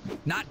one.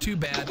 Not too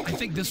bad. I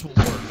think this will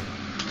work.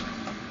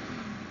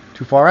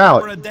 Too far For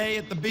out. a day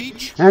at the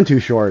beach. And too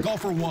short. Call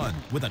for one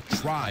with a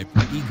try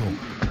for eagle.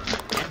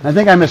 I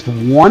think I missed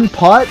one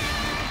putt.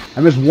 I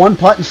missed one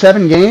putt in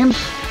 7 games.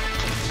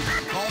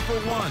 Call for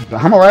one.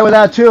 But I'm alright with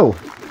that too.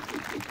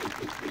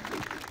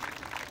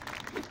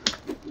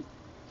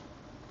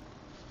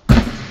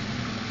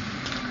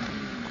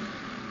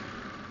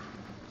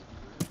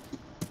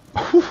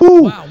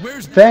 Woohoo! Wow,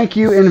 where's that? Thank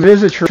you,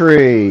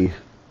 Invisitry.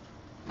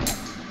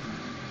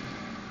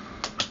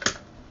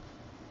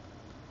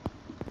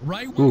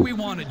 Right where Ooh, we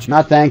wanted you.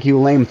 not thank you,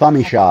 lame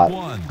thummy shot.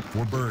 One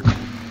for birdie.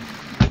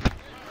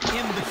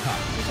 In the cup.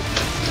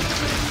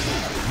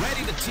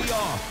 Ready to tee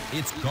off.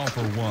 It's call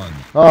for one.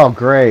 Oh,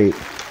 great.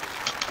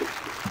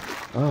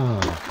 Oh,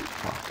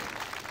 fuck.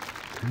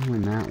 I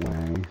went that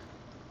way.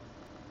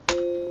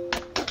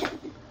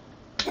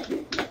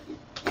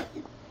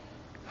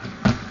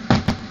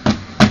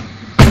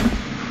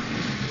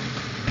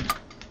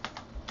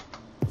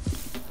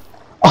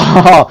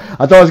 Oh,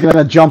 I thought I was going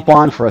to jump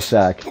on for a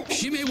sec.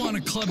 She may want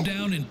to club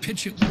down and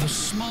pitch it with a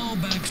small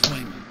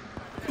backswing.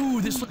 Ooh,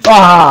 this looks...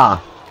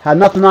 Ah! Had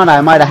nothing on it.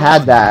 I might have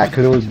had that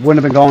because it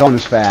wouldn't have been going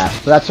as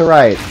fast. But that's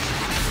alright.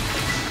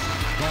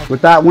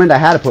 With that wind, I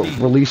had to put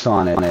release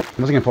on it. I wasn't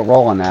going to put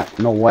roll on that.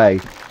 No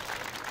way.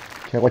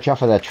 Okay, watch out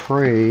for that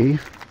tree.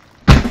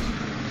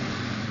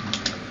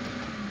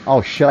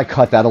 Oh shit, I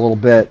cut that a little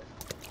bit.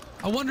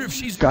 I wonder if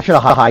she's... I should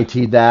have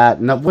high-teed that.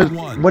 And that wouldn't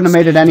have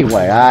made it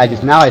anyway.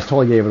 Now I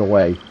totally gave it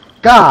away.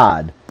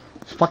 God!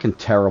 It's fucking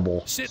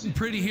terrible. Sitting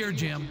pretty here,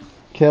 Jim.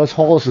 Okay, let's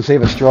hold this and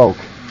save a stroke.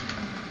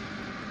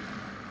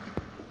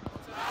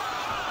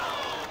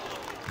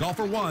 Call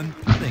for one.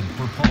 Thing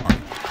for par.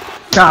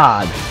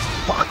 God!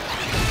 Fuck!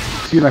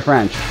 Excuse my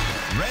French.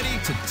 Ready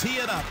to tee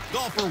it up.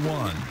 Call for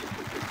one.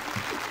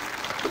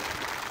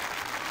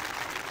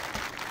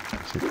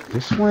 Is it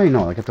this way?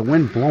 No, I got the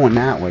wind blowing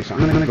that way, so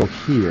I'm gonna go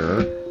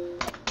here.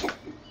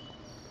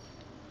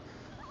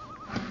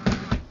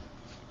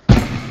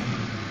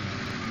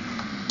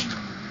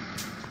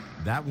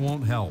 That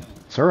won't help.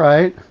 It's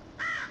alright.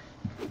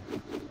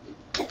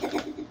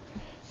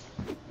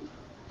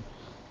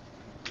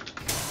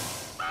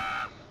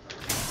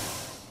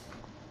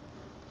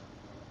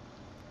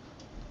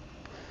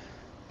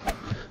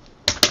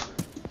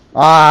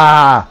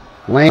 Ah!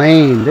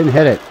 Lane. Didn't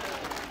hit it.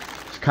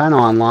 It's kind of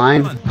on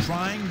line.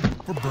 Trying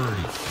for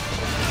birdie.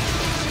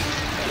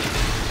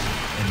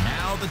 And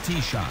now the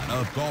tee shot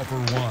of call for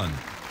one.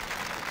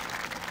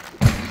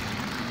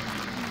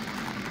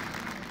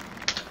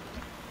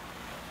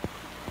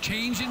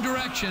 Change in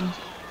direction.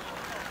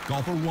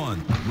 Call for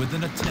one with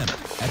an attempt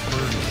at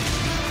birdie.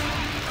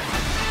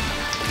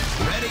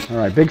 Ready?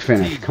 Alright, big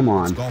finish. Come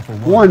on. Let's go for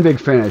One big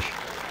finish.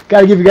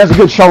 Gotta give you guys a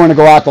good showing to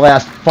go out the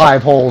last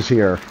 5 holes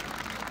here.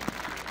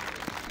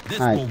 This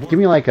will Alright, work. give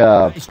me like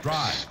a Nice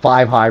drive.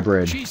 5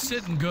 hybrid. She's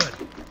sitting good.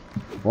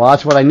 Well,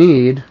 that's what I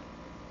need.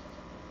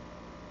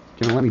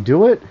 Gonna let me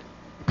do it?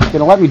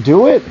 Gonna let me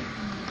do it?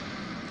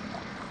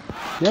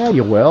 Yeah,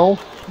 you will.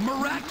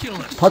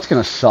 Miraculous. Putt's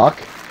gonna suck.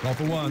 Call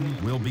for one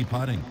will be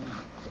putting.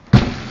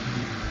 Nice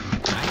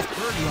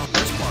birdie on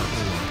this par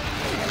 4.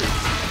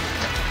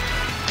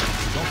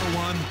 Call for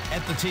one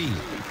at the tee.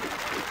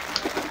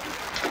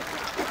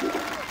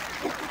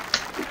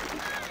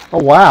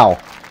 Oh, wow.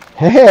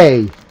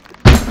 Hey!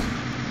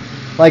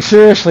 Like,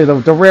 seriously, the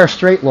rare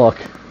straight look.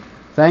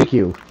 Thank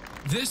you.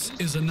 This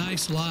is a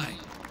nice lie.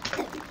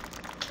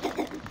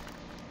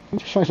 I'm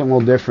just trying something a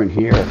little different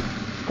here.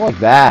 Go like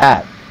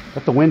that.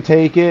 Let the wind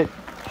take it.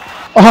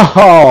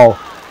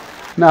 Oh!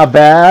 Not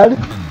bad.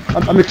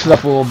 I'll mix it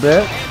up a little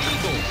bit.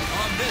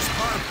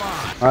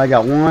 Alright, I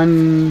got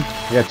 1,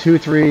 I got 2,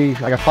 3,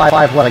 I got 5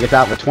 left. I get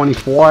that for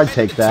 24. I'd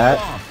take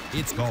that.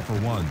 It's call for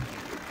one.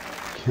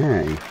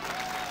 Okay.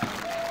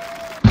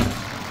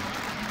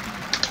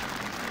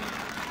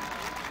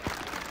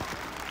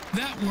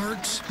 That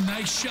works.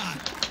 Nice shot.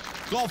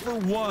 Call for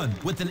one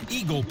with an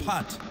eagle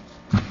putt.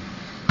 In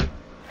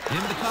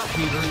the cup,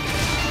 Peter.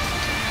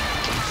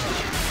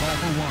 Call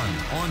for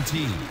one on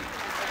tee.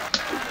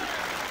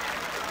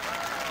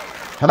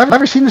 Have I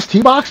ever seen this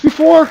tee box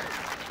before?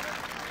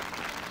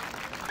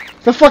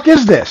 The fuck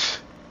is this?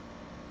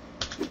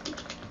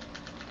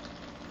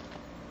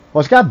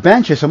 Well, it's got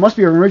benches, so it must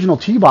be an original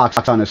tee box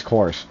on this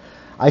course.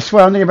 I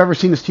swear, I don't think I've ever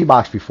seen this tee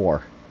box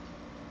before.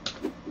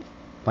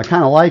 I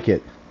kind of like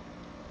it.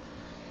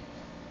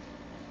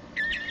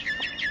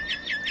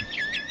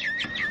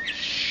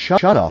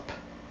 Shut up.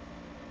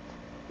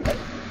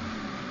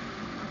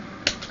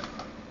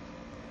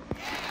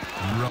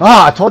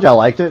 Ah, I told you I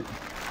liked it.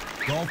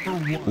 Call for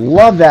one.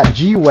 Love that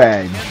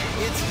G-Wedge.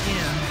 It's in.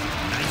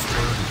 Nice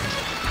birdie.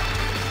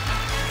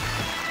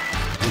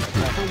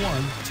 Call for one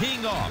zone,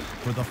 teeing off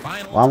for the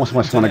final. Well, I almost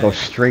want to go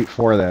straight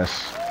for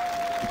this.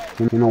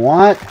 You know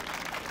what?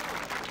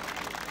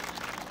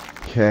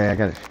 Okay, I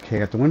got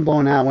the wind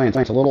blowing that way.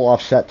 It's a little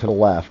offset to the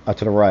left,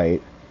 to the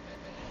right.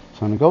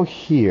 So I'm gonna go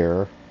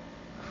here.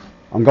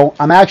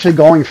 I'm actually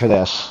going for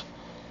this.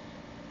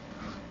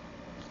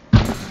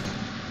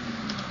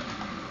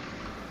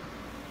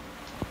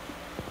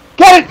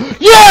 Get it!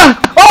 Yeah!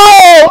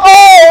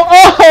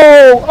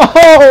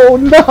 Oh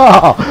no!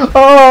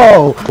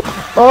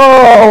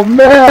 Oh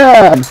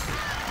man!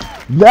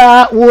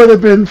 That would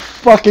have been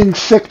fucking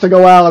sick to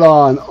go out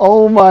on.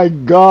 Oh my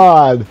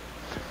god!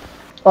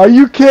 Are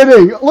you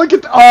kidding? Look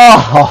at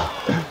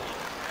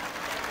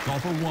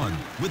Golfer 1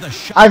 with a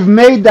shot. I've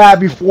made that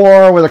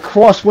before with a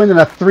crosswind and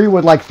a 3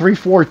 with like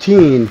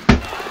 314.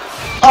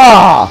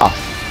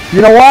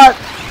 You know what?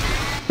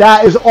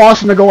 That is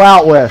awesome to go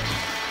out with.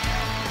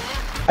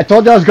 I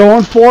told you I was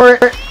going for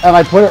it, and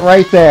I put it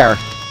right there.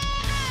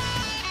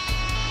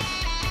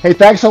 Hey,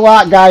 thanks a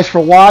lot, guys, for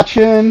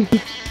watching.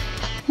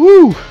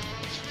 Woo!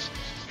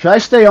 Should I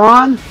stay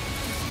on?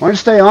 Want to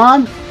stay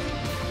on?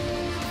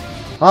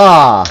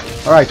 All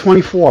right,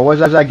 24. What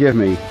does that give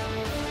me?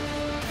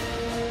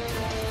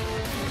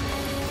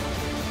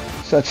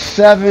 So that's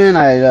 7.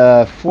 I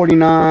had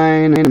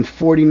 49 and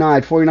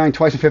 49. 49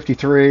 twice and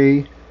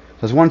 53. So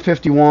that's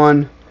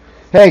 151.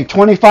 Hey,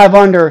 25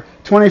 under.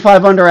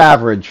 25 under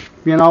average.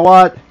 You know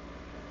what?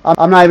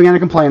 I'm not even going to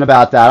complain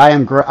about that.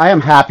 I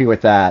am happy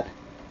with that.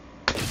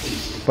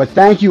 But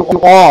thank you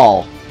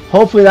all.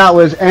 Hopefully that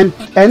was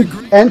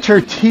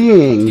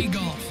entertaining,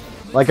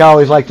 like I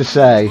always like to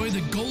say.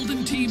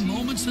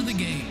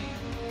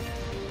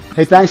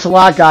 Hey, thanks a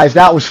lot, guys.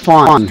 That was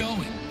fun.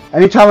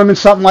 Anytime I'm in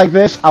something like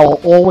this, I will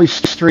always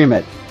stream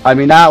it. I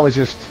mean, that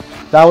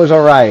was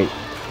all right.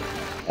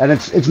 And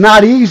it's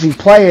not easy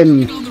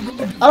playing.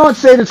 I don't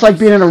say it's like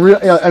being in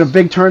a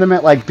big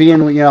tournament, like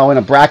being in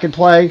a bracket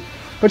play,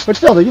 but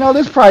still,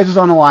 there's prizes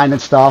on the line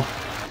and stuff.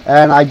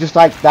 And I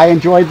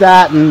enjoyed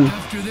that, and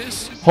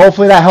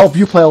hopefully that helped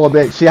you play a little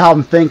bit, see how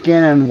I'm thinking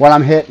and what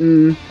I'm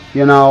hitting,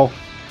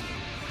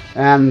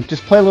 and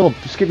just get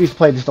me to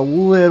play just a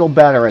little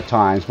better at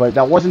times. But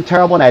that wasn't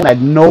terrible, and I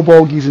had no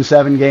bogeys in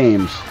 7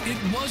 games.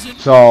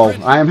 So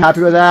I am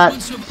happy with that.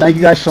 Thank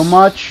you guys so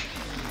much.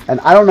 And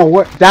I don't know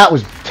what that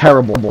was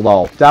terrible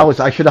though.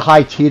 I should have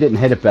high teed it and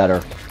hit it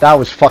better. That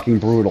was fucking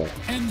brutal.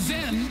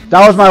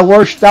 That was my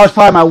worst. That was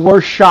probably my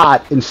worst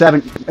shot in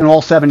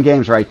all 7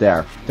 games right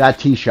there. That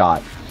tee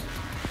shot.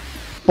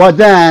 But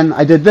then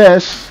I did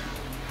this,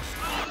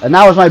 and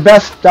that was my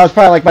best. That was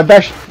probably like my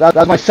best. That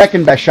was my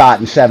second best shot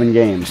in 7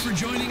 games.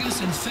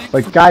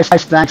 But guys,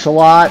 thanks a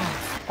lot.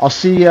 I'll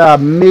see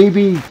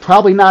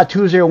probably not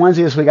Tuesday or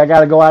Wednesday this week. I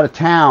got to go out of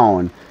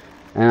town,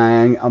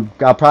 and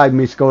I'll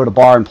probably go to the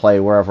bar and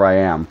play wherever I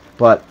am.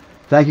 But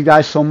thank you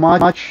guys so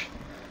much.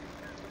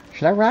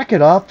 Should I rack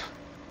it up?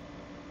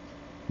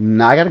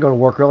 No, I got to go to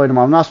work early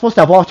tomorrow. I'm not supposed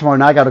to have off tomorrow,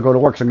 and I got to go to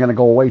work, so I'm going to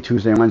go away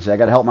Tuesday and Wednesday. I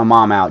got to help my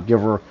mom out,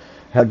 go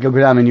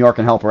down to New York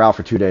and help her out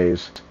for 2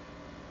 days.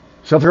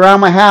 So if you're around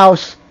my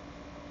house,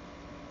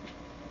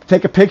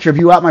 take a picture of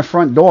you out my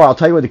front door. I'll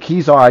tell you where the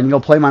keys are, and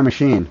you'll play my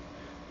machine.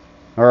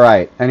 All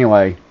right.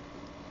 Anyway,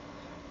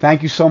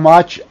 thank you so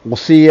much. We'll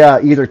see you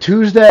either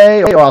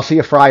Tuesday or I'll see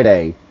you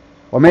Friday.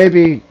 Or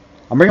maybe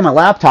I'm bringing my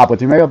laptop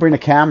with me. Maybe I'll bring the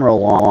camera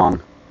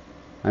along.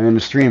 I'm in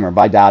the streamer,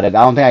 but I doubt it.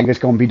 I don't think I can just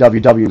go in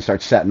BWW and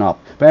start setting up.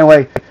 But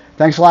anyway,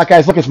 thanks a lot,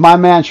 guys. Look, it's my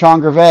man, Sean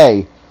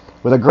Gervais,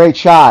 with a great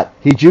shot.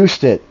 He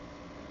juiced it.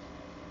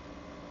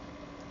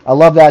 I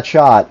love that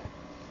shot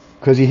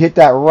because he hit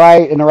that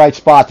right in the right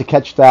spot to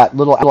catch that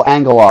little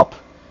angle up.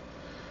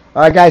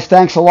 All right, guys,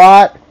 thanks a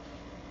lot.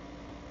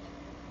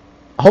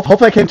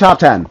 Hopefully I came top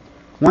 10.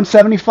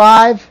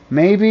 175,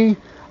 maybe.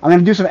 I'm going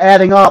to do some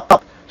adding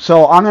up.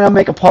 So I'm going to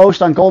make a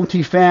post on Golden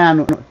Tee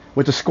Fan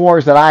with the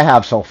scores that I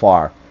have so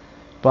far.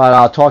 But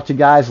I'll talk to you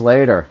guys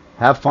later.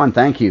 Have fun.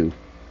 Thank you.